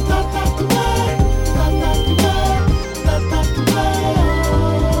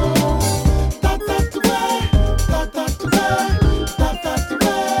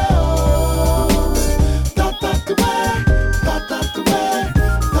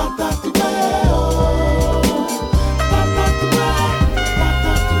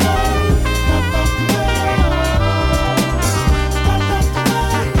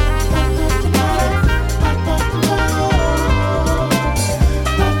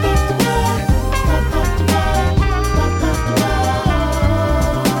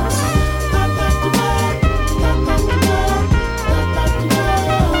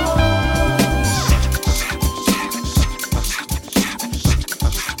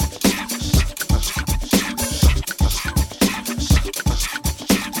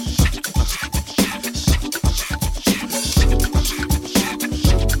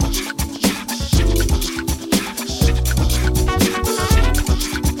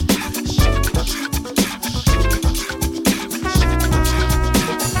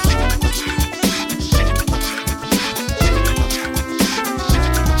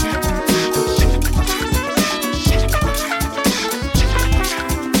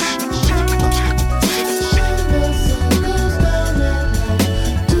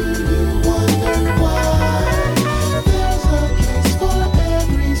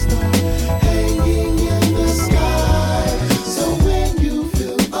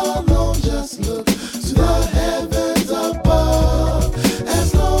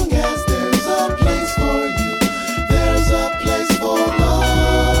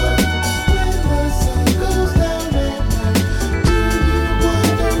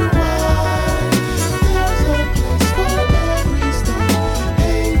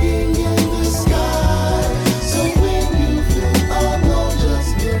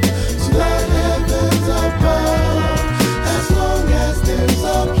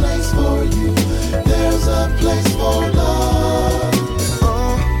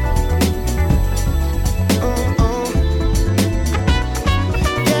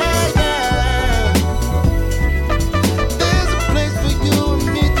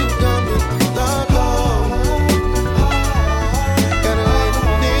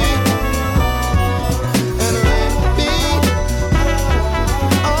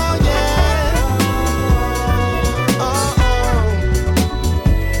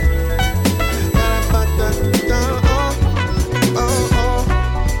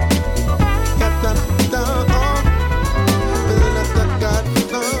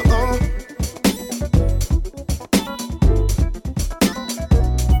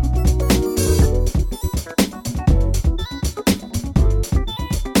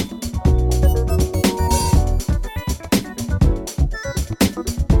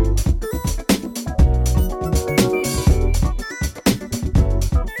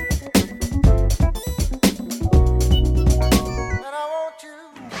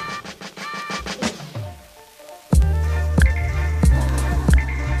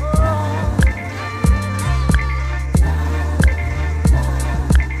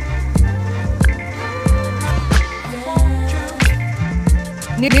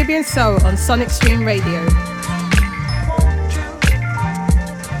 Nubian Soul on Sonic Stream Radio.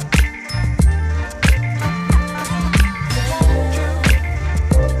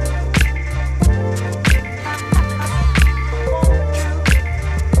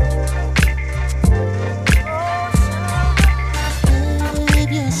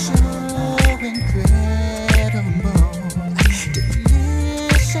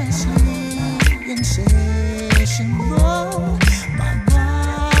 My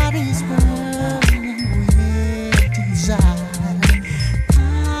body's burning with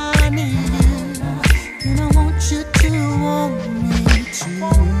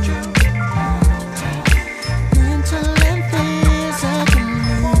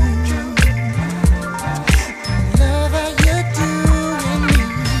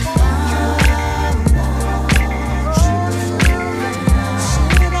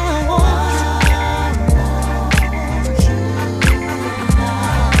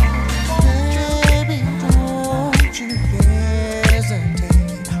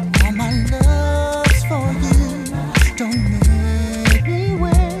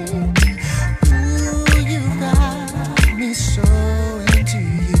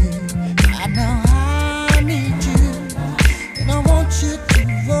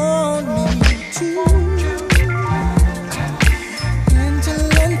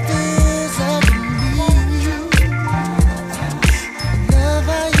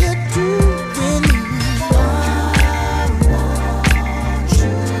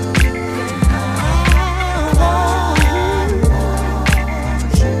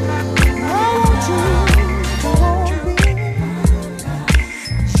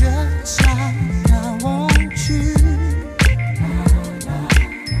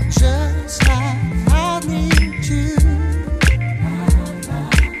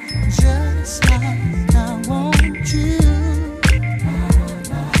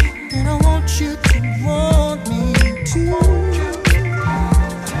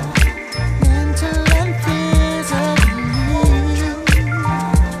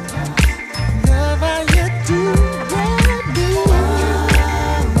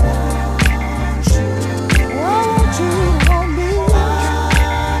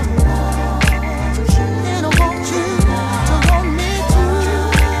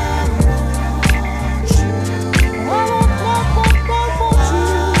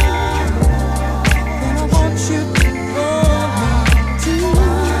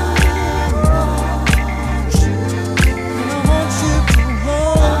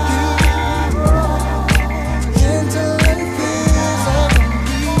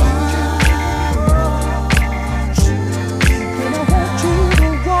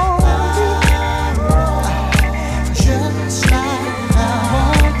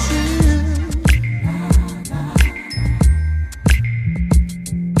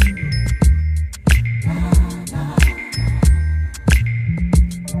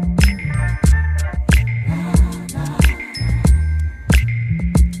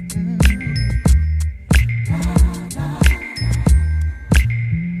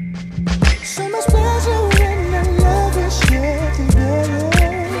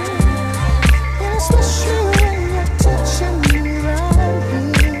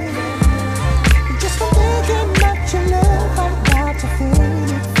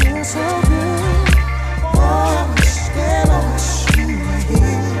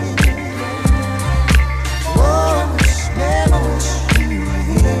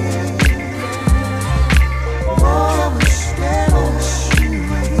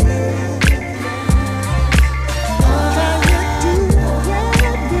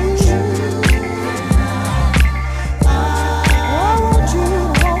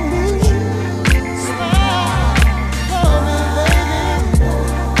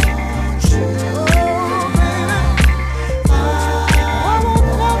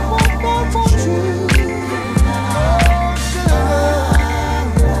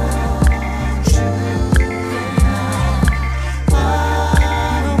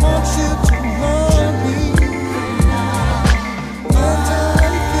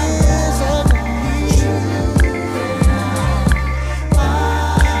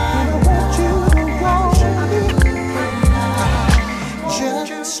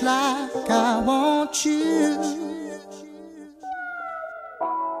just like I want you.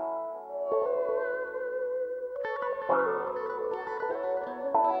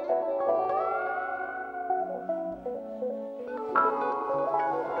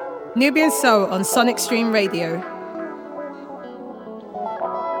 Nubian Soul on Sonic Stream Radio.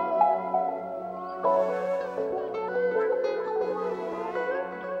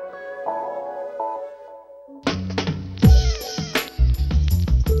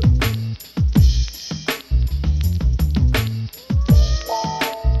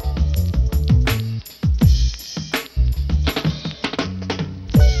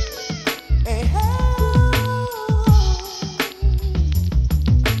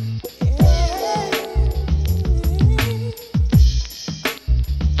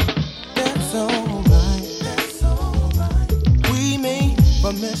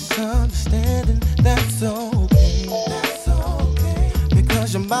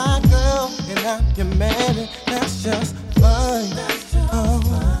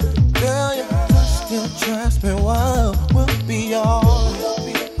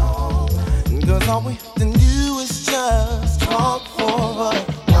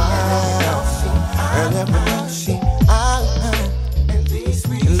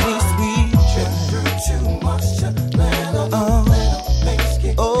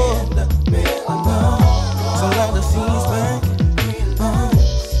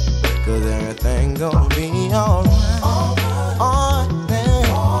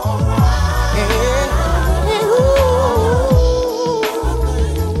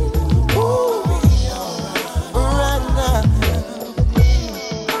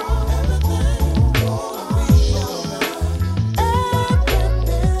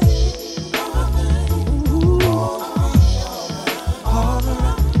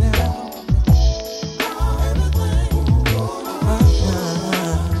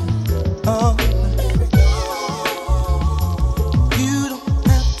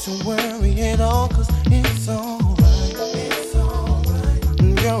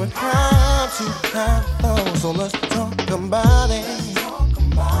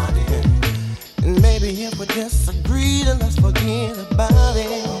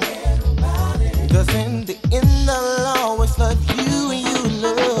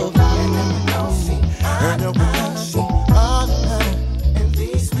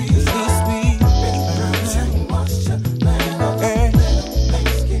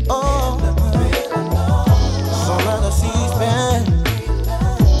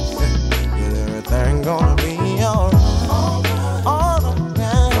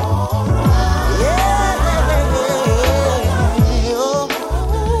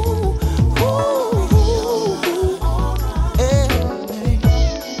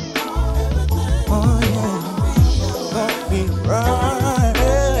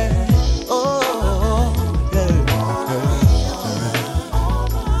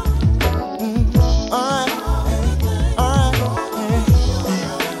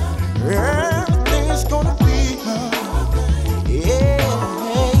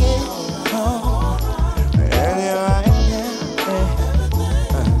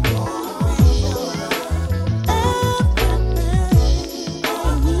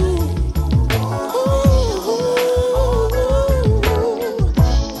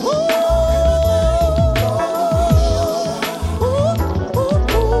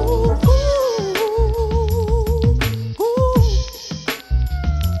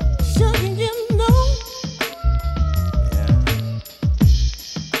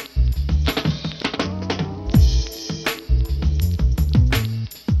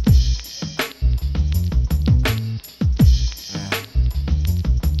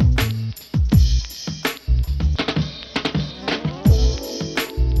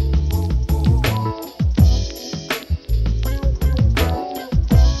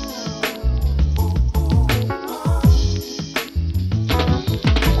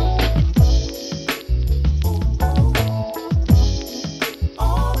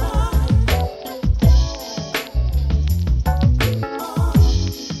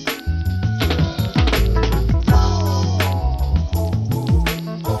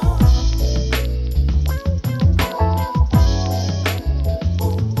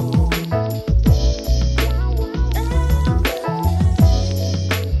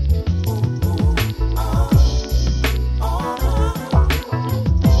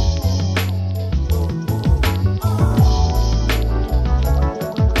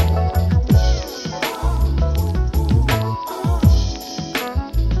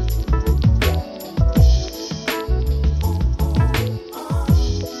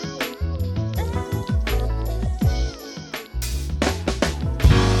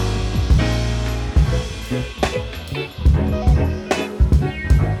 I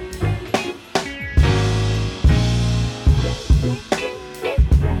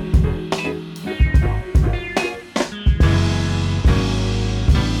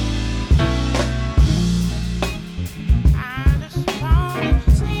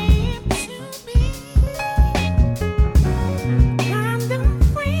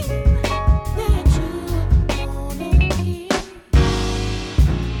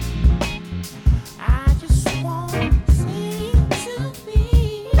just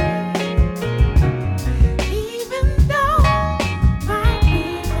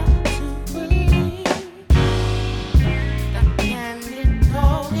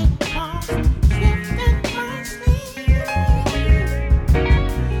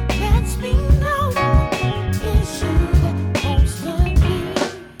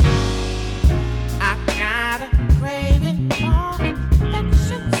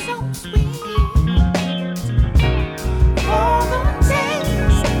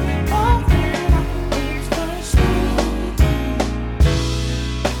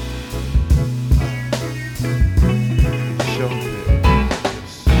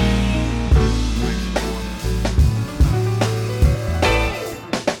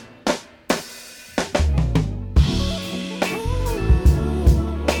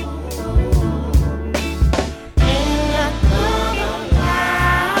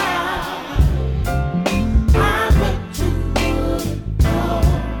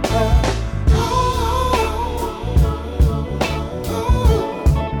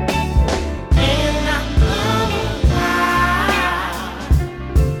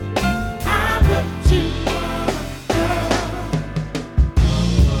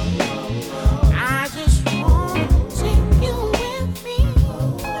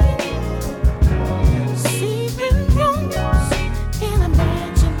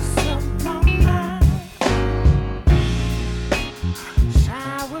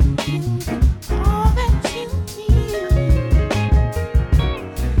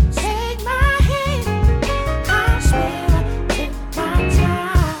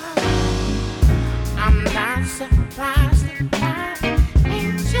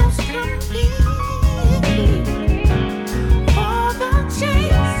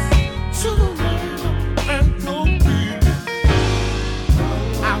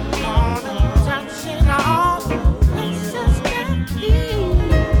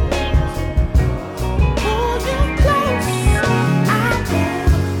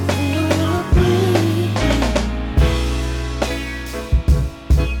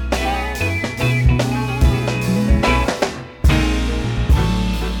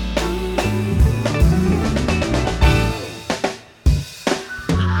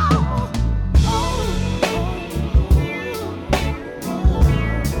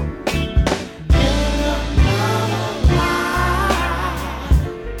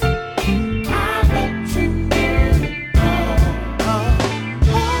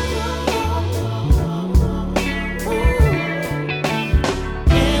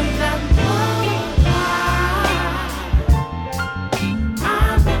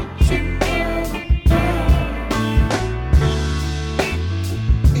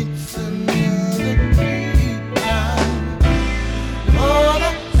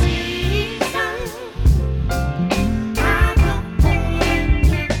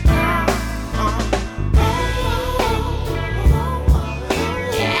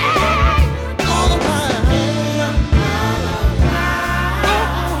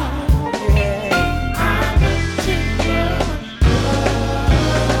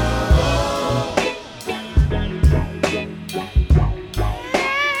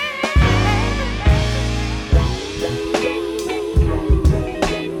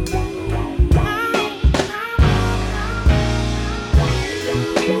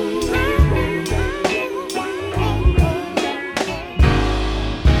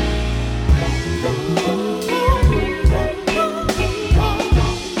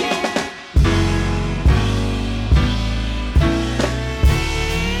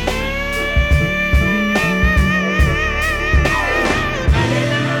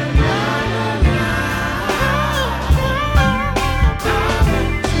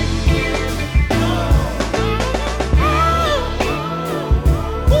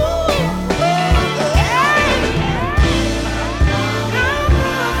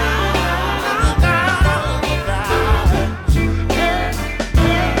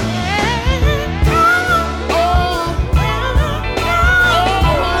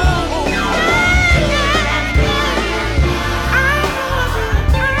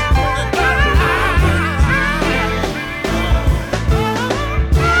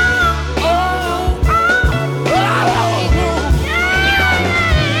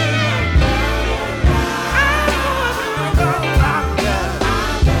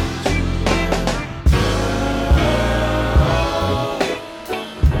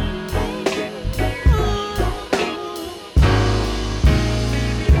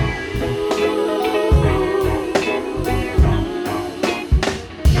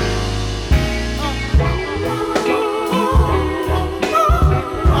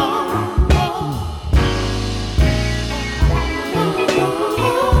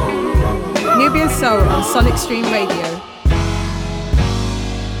Soul on Sonic Stream Radio.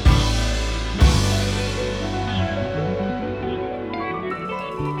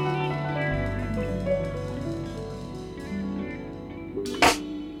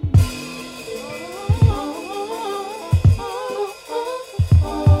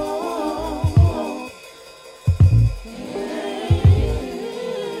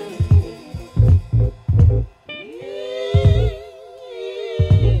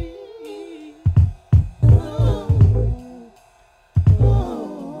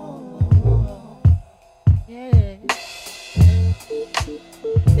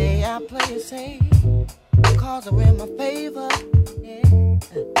 Cause are in my favor, yeah.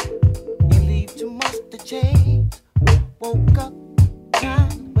 You leave too much to change. Woke up,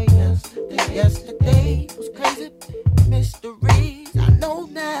 time way yesterday was crazy. Mysteries I know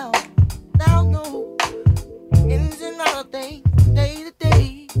now know. Ins and outs of things, day to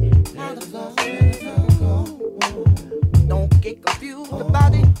day. How the love go. Don't get confused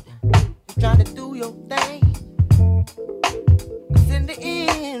about it. You're trying to do your thing. Cause in the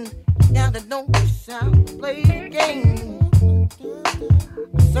end, gotta know how to play the game.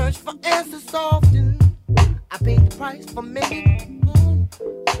 I search for answers often. I paid the price for many.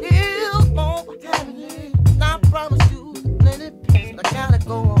 Still more for having it. And I promise you plenty peace. I gotta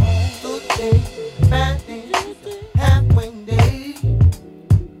go on. Good day, bad day, halfway day.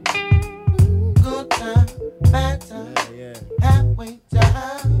 Good time, bad time, halfway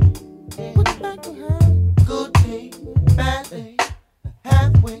time. Put it back behind. Good day, bad day,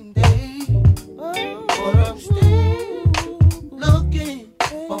 halfway day. But I'm still looking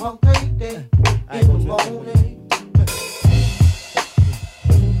for a payday in the morning.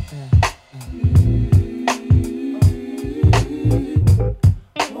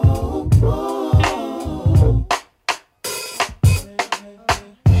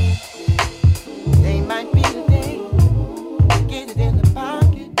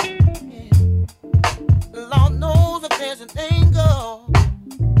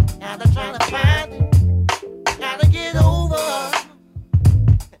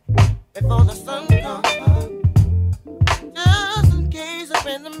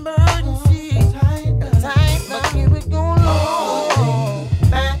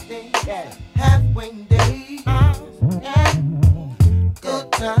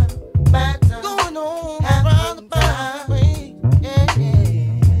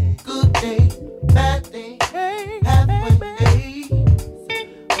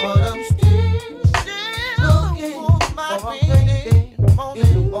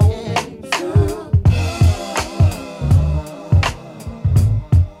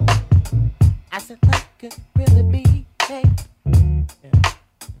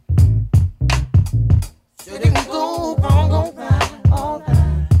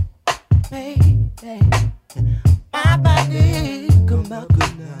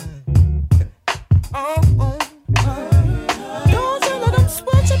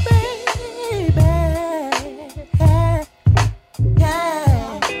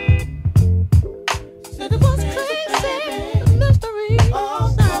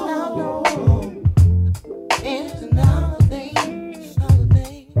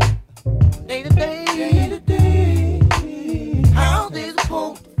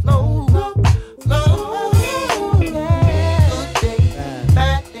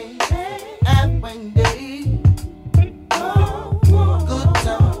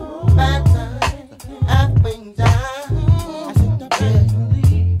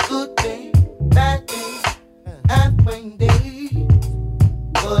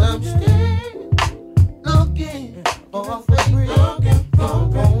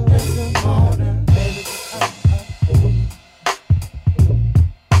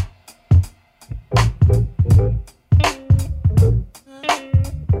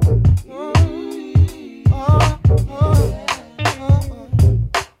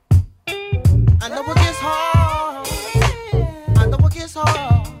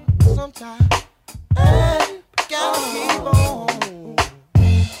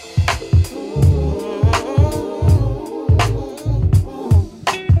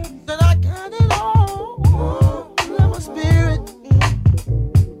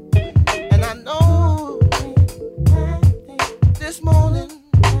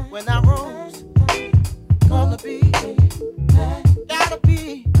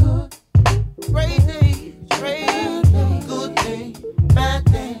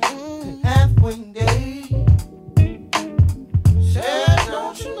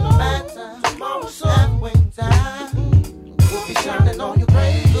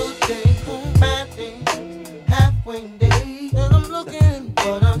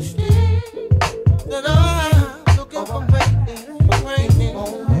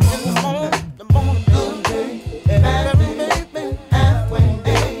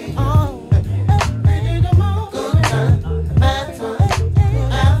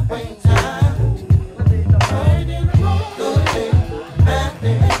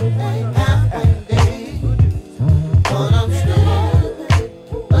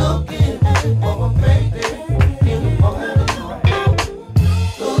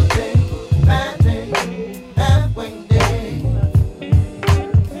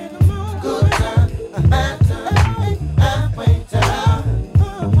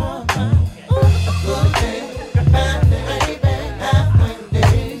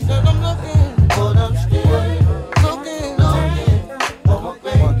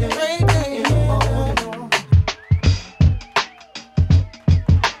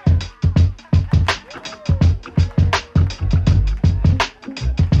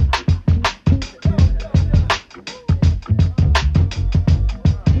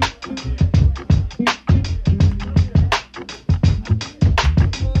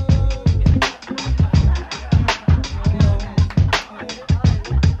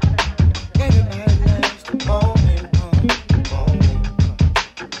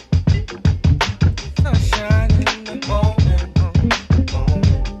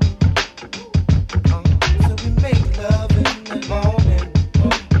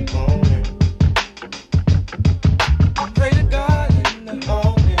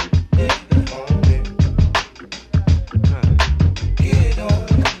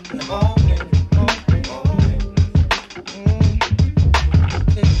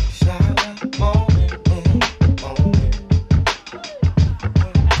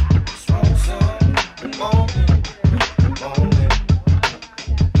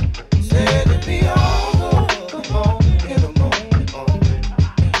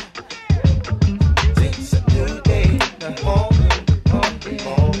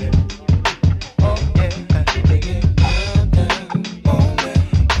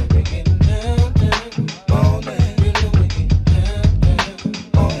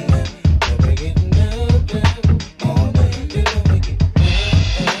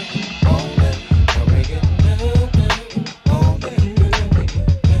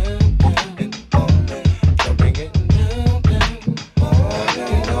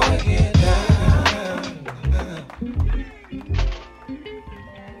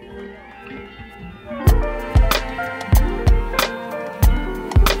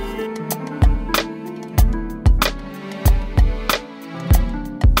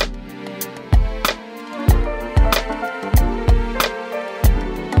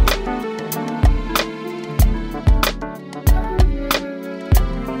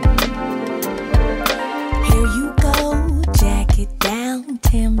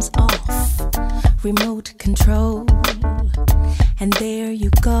 remote control, and there you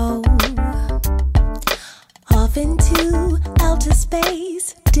go, off into outer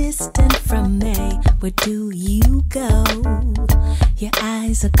space, distant from me. Where do you go? Your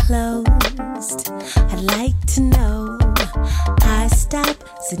eyes are closed. I'd like to know. I stop,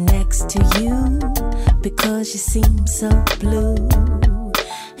 sit next to you, because you seem so blue,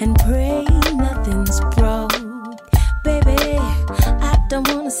 and pray nothing's broke. Baby, I don't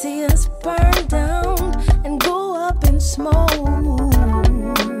wanna see us burn down and go up in smoke.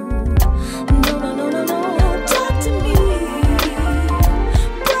 No, no, no, no, no. Talk to me.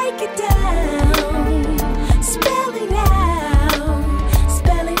 Break it down. Spell it out.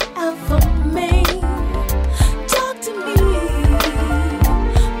 Spell it out for me. Talk to me.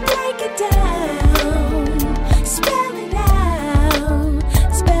 Break it down. Spell it out.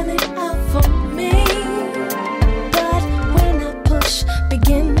 Spell it out for me. But when I push,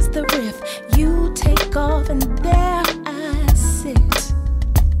 begins the riff. You take off and there I sit,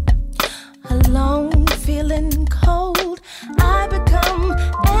 alone, feeling cold. I become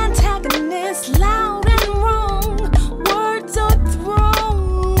antagonist, loud and wrong. Words are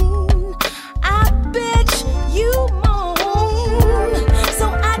thrown. I bitch, you moan. So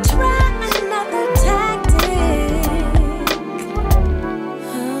I try another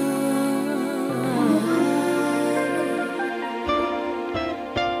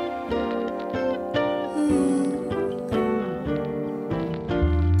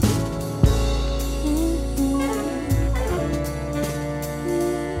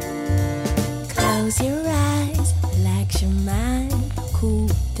Close your eyes, relax your mind, cool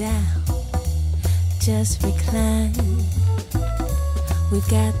down, just recline. We've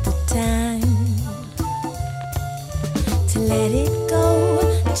got the time to let it go,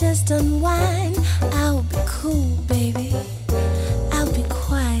 just unwind. I'll be cool, baby, I'll be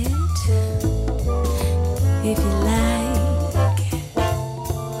quiet, if you like.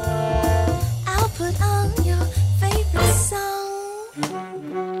 I'll put on your favorite song.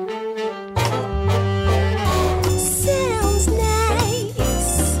 Sounds nice.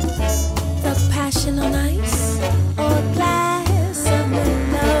 The passion on ice, or a glass of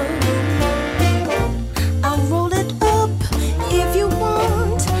Merlot. I'll roll it up if you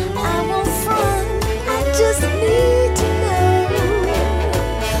want. I won't front. I just need to know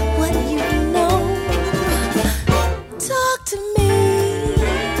what you know. Talk to me.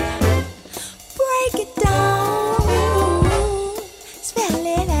 Break it down. Spell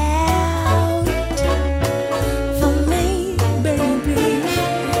it out for me, baby.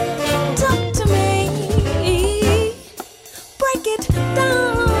 Talk to me. Break it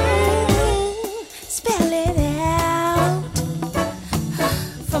down. Spell it out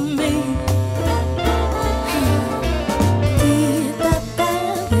for me.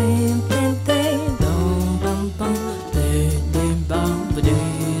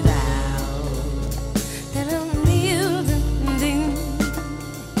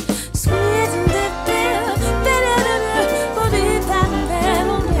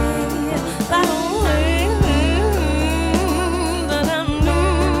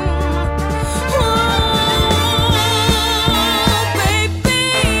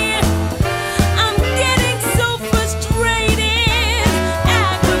 I'm getting so frustrated,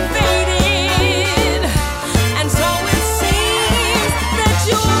 aggravated, and so it seems that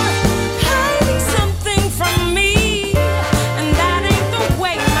you're hiding something from me, and that ain't the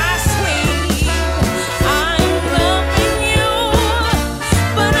way, my sweet. I'm loving you,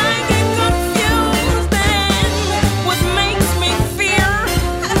 but I get confused, and what makes me fear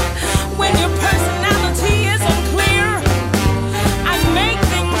when your personality is unclear. I make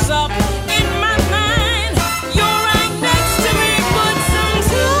things up in my mind. You're right next to me, but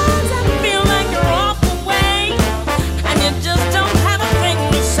sometimes I feel like you're off away, and you just don't have a thing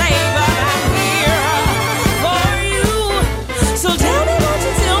to say. But I'm here for you. So tell me, won't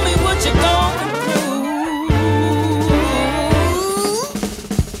you tell me what you're going through?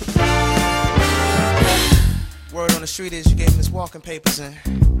 Word on the street is you gave him his walking papers, and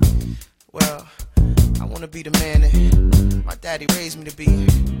well, I wanna be the man that my daddy raised me to be.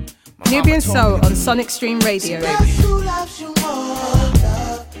 My mama Nubian taught Soul me to on be. Sonic Stream Radio. Guess who loves you more?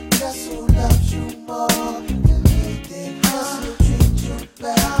 Guess who loves you more? Guess who treats you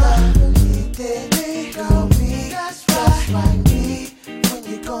better? Girl, me. That's right, me. When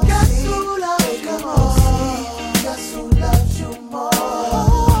you gon' guess see, who loves you more? Guess who loves you more?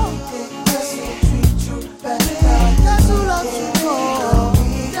 Guess who treats you better? Guess who loves you more?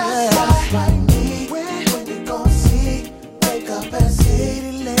 That's right, me. When you gon' see, wake up and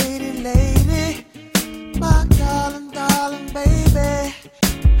see, lady, my darling, baby.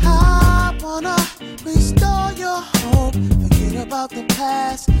 I wanna about the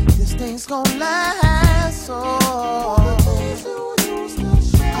past. This thing's gonna last. So I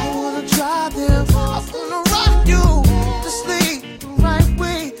wanna try them. I'm gonna rock you to sleep the right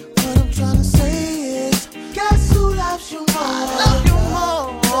way. What I'm trying to say is, guess who loves you more? I love you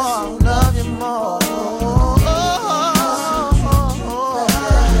more. Love you more.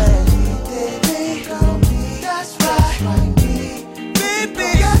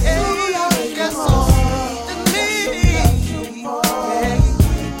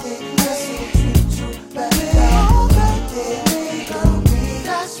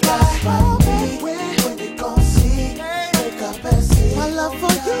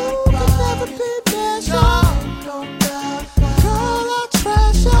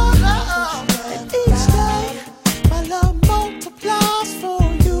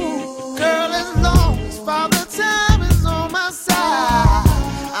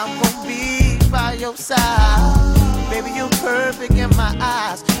 Baby, you're perfect in my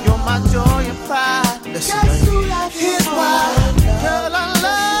eyes. You're my joy and pride. Listen, here's why. Girl, I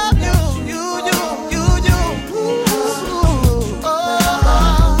love you.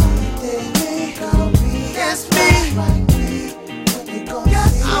 It's me.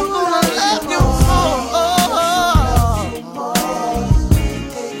 I'm gonna love you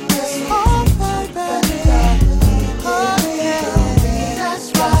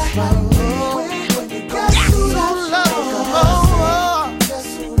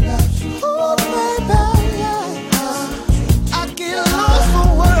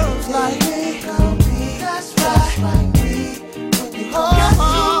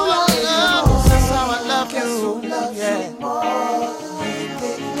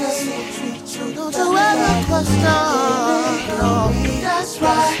that's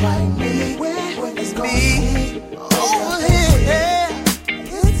right, it's me. Over here,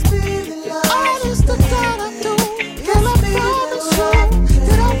 it's me that loves. Honest to God, I do. Girl, I promise you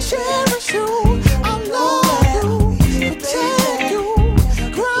that I'll cherish you. I love you, protect you,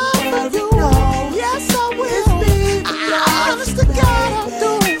 cry for you. Yes, I will. Honest to God, I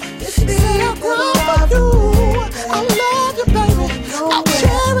do. It's me that I'll cry for you. I love you, baby. I'll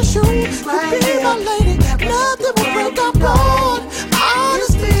cherish you. You be my lady. Nothing will break our bond.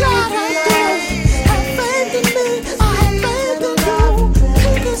 Honest to God, I do. Have faith in me. I have faith in you.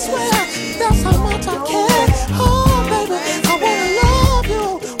 You can swear that's how much I care. Oh, baby, I wanna love you.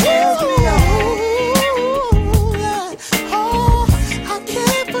 Ooh, yeah. Oh, I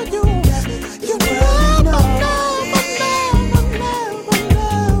care for you. You never,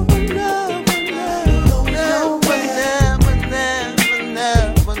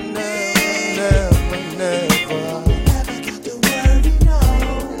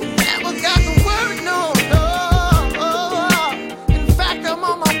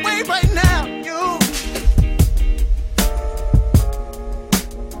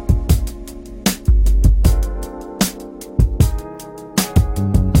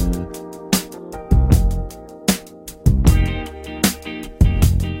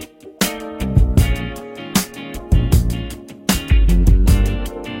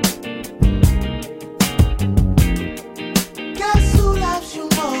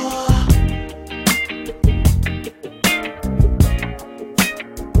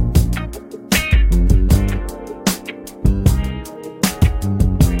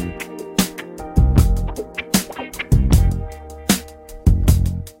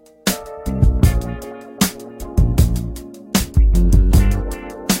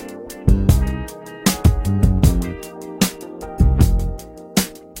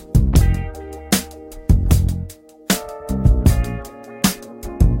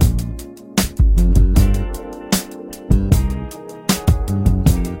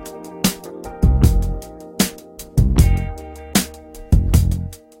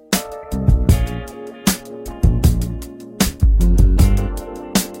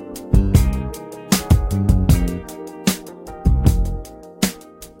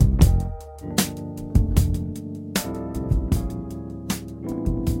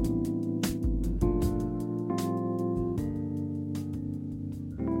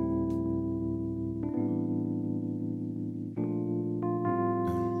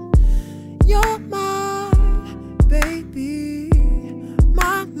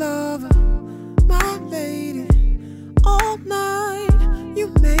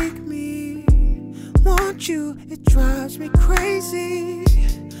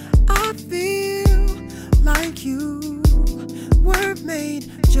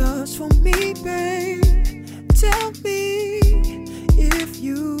 just for me, babe. Tell me if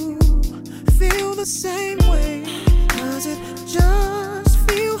you feel the same way. Does it just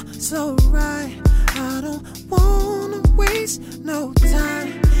feel so right? I don't wanna wait waste no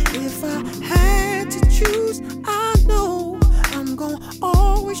time. If I had to choose, I know I'm gonna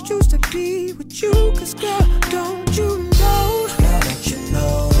always choose to be with you. Cause girl, don't you know? Girl, don't you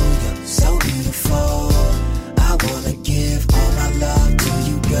know you're so beautiful? I wanna give all my love to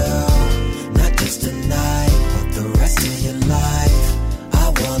you, girl. Not just tonight, but the rest of your life. I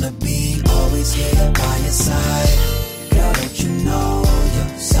wanna be always here by your side. Girl, don't you know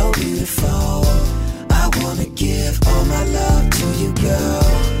you're so beautiful? I wanna give all my love to you, girl.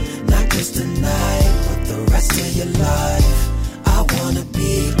 Not just tonight, but the rest of your life. I wanna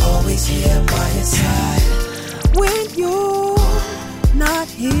be always here by your side. When you're not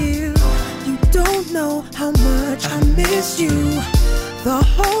here, you don't know how much I miss you. The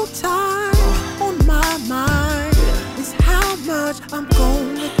whole time on my mind is how much I'm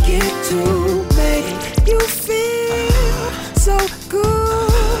gonna get to make you feel so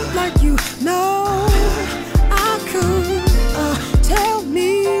good. Like you know I could. Tell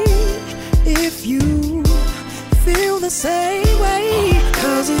me if you feel the same way.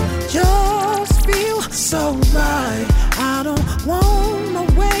 Cause it just feels so right. I don't wanna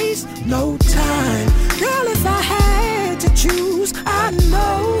waste no time. Girl, if I had to choose, I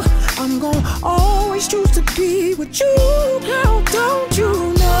know I'm gonna always choose to be with you. Girl, don't you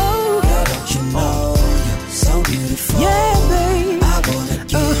know? Girl, don't you know you're so beautiful? Yeah, babe, I wanna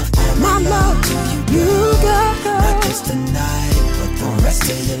give all my love to you, girl. Not just tonight, but the rest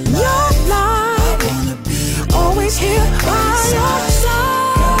of your life. Your life. I wanna be always here by your side.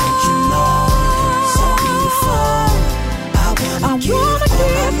 Girl, don't you know you're so beautiful? I wanna give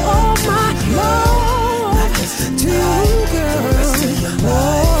all my love not just tonight, to you, girl. The rest of your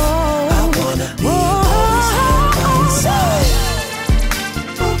life. I wanna be always here by your side.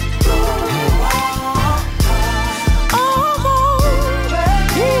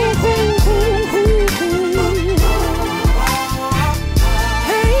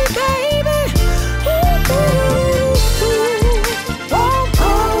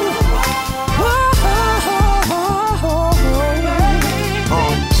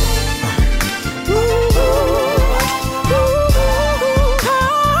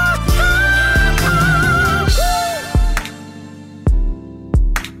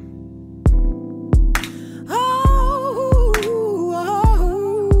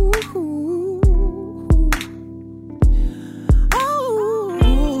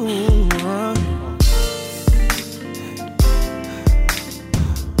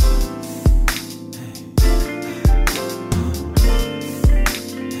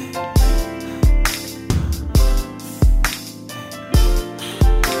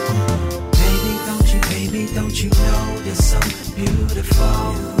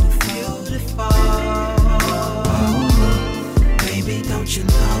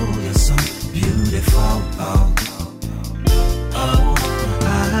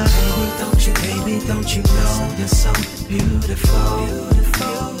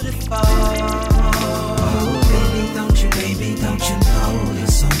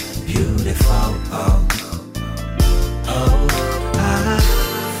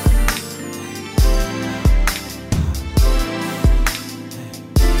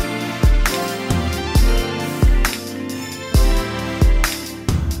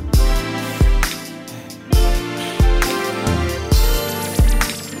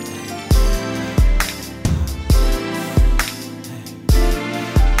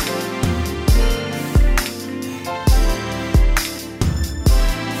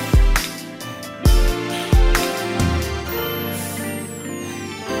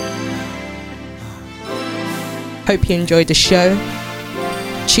 Hope you enjoyed the show.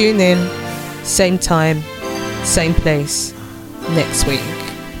 Tune in, same time, same place, next week.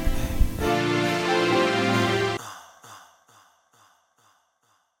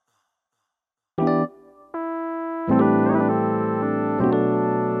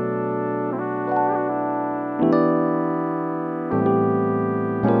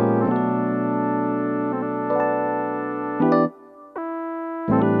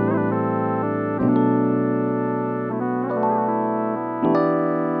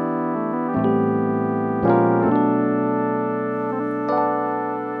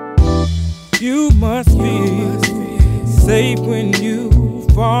 You must feel safe when you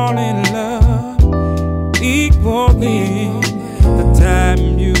fall in love. Equally, the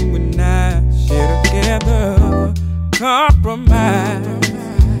time you and I share together. Compromise,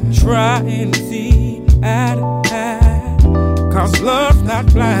 try and see eye to eye. Cause love's not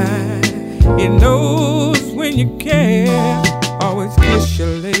blind, it knows when you care. Always kiss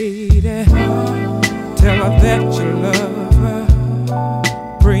your lady, tell her that you love her.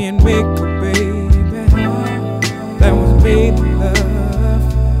 Pray and make her baby, that was me.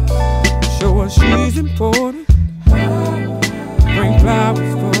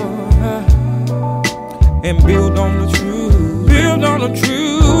 and build on the truth. Build on the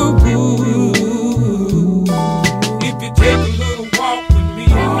truth. If you take a little walk with me,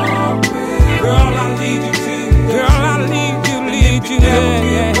 girl, I'll lead you to. Girl, I'll lead you. Never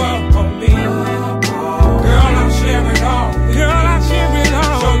give up on me. Girl, I'll share it all. Girl, I'll share it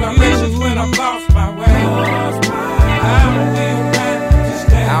all. Show directions when I've lost my way.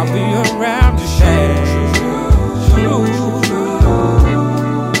 I'll be around to share.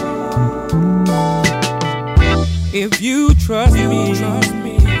 If you trust me,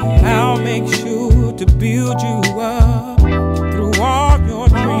 I'll make sure to build you up through all your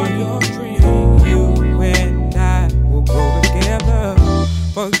dreams. You and I will grow together.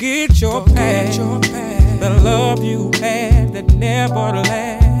 Forget your past, the love you had that never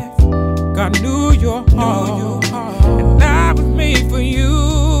lasts. God knew your heart, and I was made for you.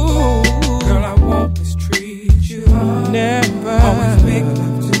 Girl, I won't mistreat you. Never. Always make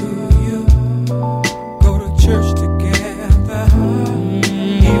love to you. Go to church together.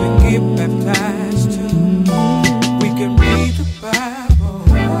 Even get baptized too. We can read the Bible.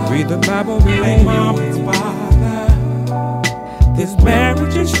 Read the Bible with my mom and father. This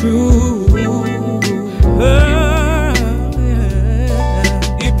marriage is true.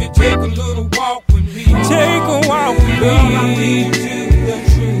 If you take a little walk with me, take a walk with me. Girl, I lead you to the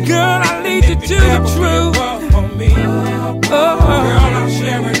truth. Girl, I lead you to the truth. Girl, I'll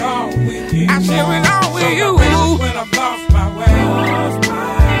share it all with you. I'll share it all with you. When I've lost my way,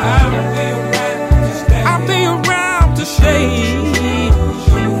 I'll be around to shade.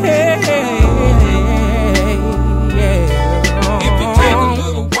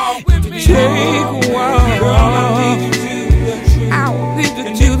 Take a walk. Girl, I'll lead you to the truth. I'll lead you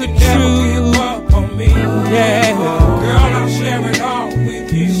to the truth. Give up on me. Yeah. Girl, I'll share it all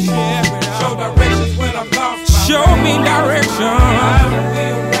with you. Show directions when I'm lost. Show me direction.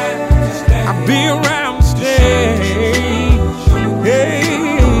 I'll be around to stay. Hey.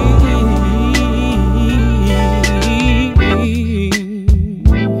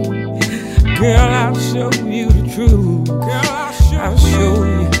 Girl, I'll show you the truth. Girl, I'll show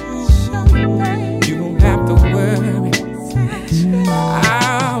you. You don't have to worry.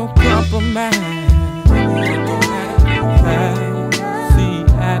 I'll compromise. See,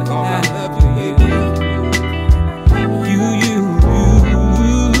 I love you.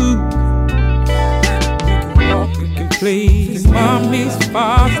 We can play. This mommy's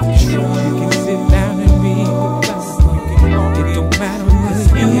father. You can sit down and read with us. It don't matter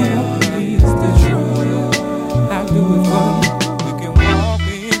what you is the truth. I'll do it for you.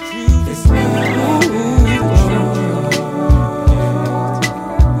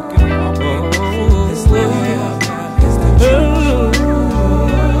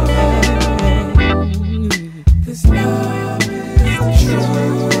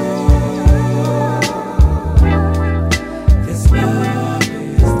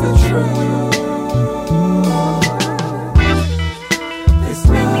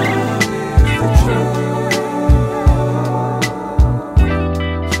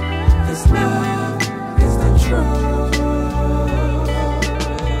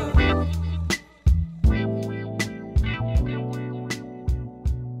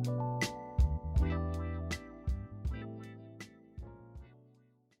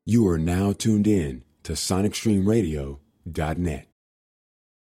 You are now tuned in to SonicStreamRadio.net.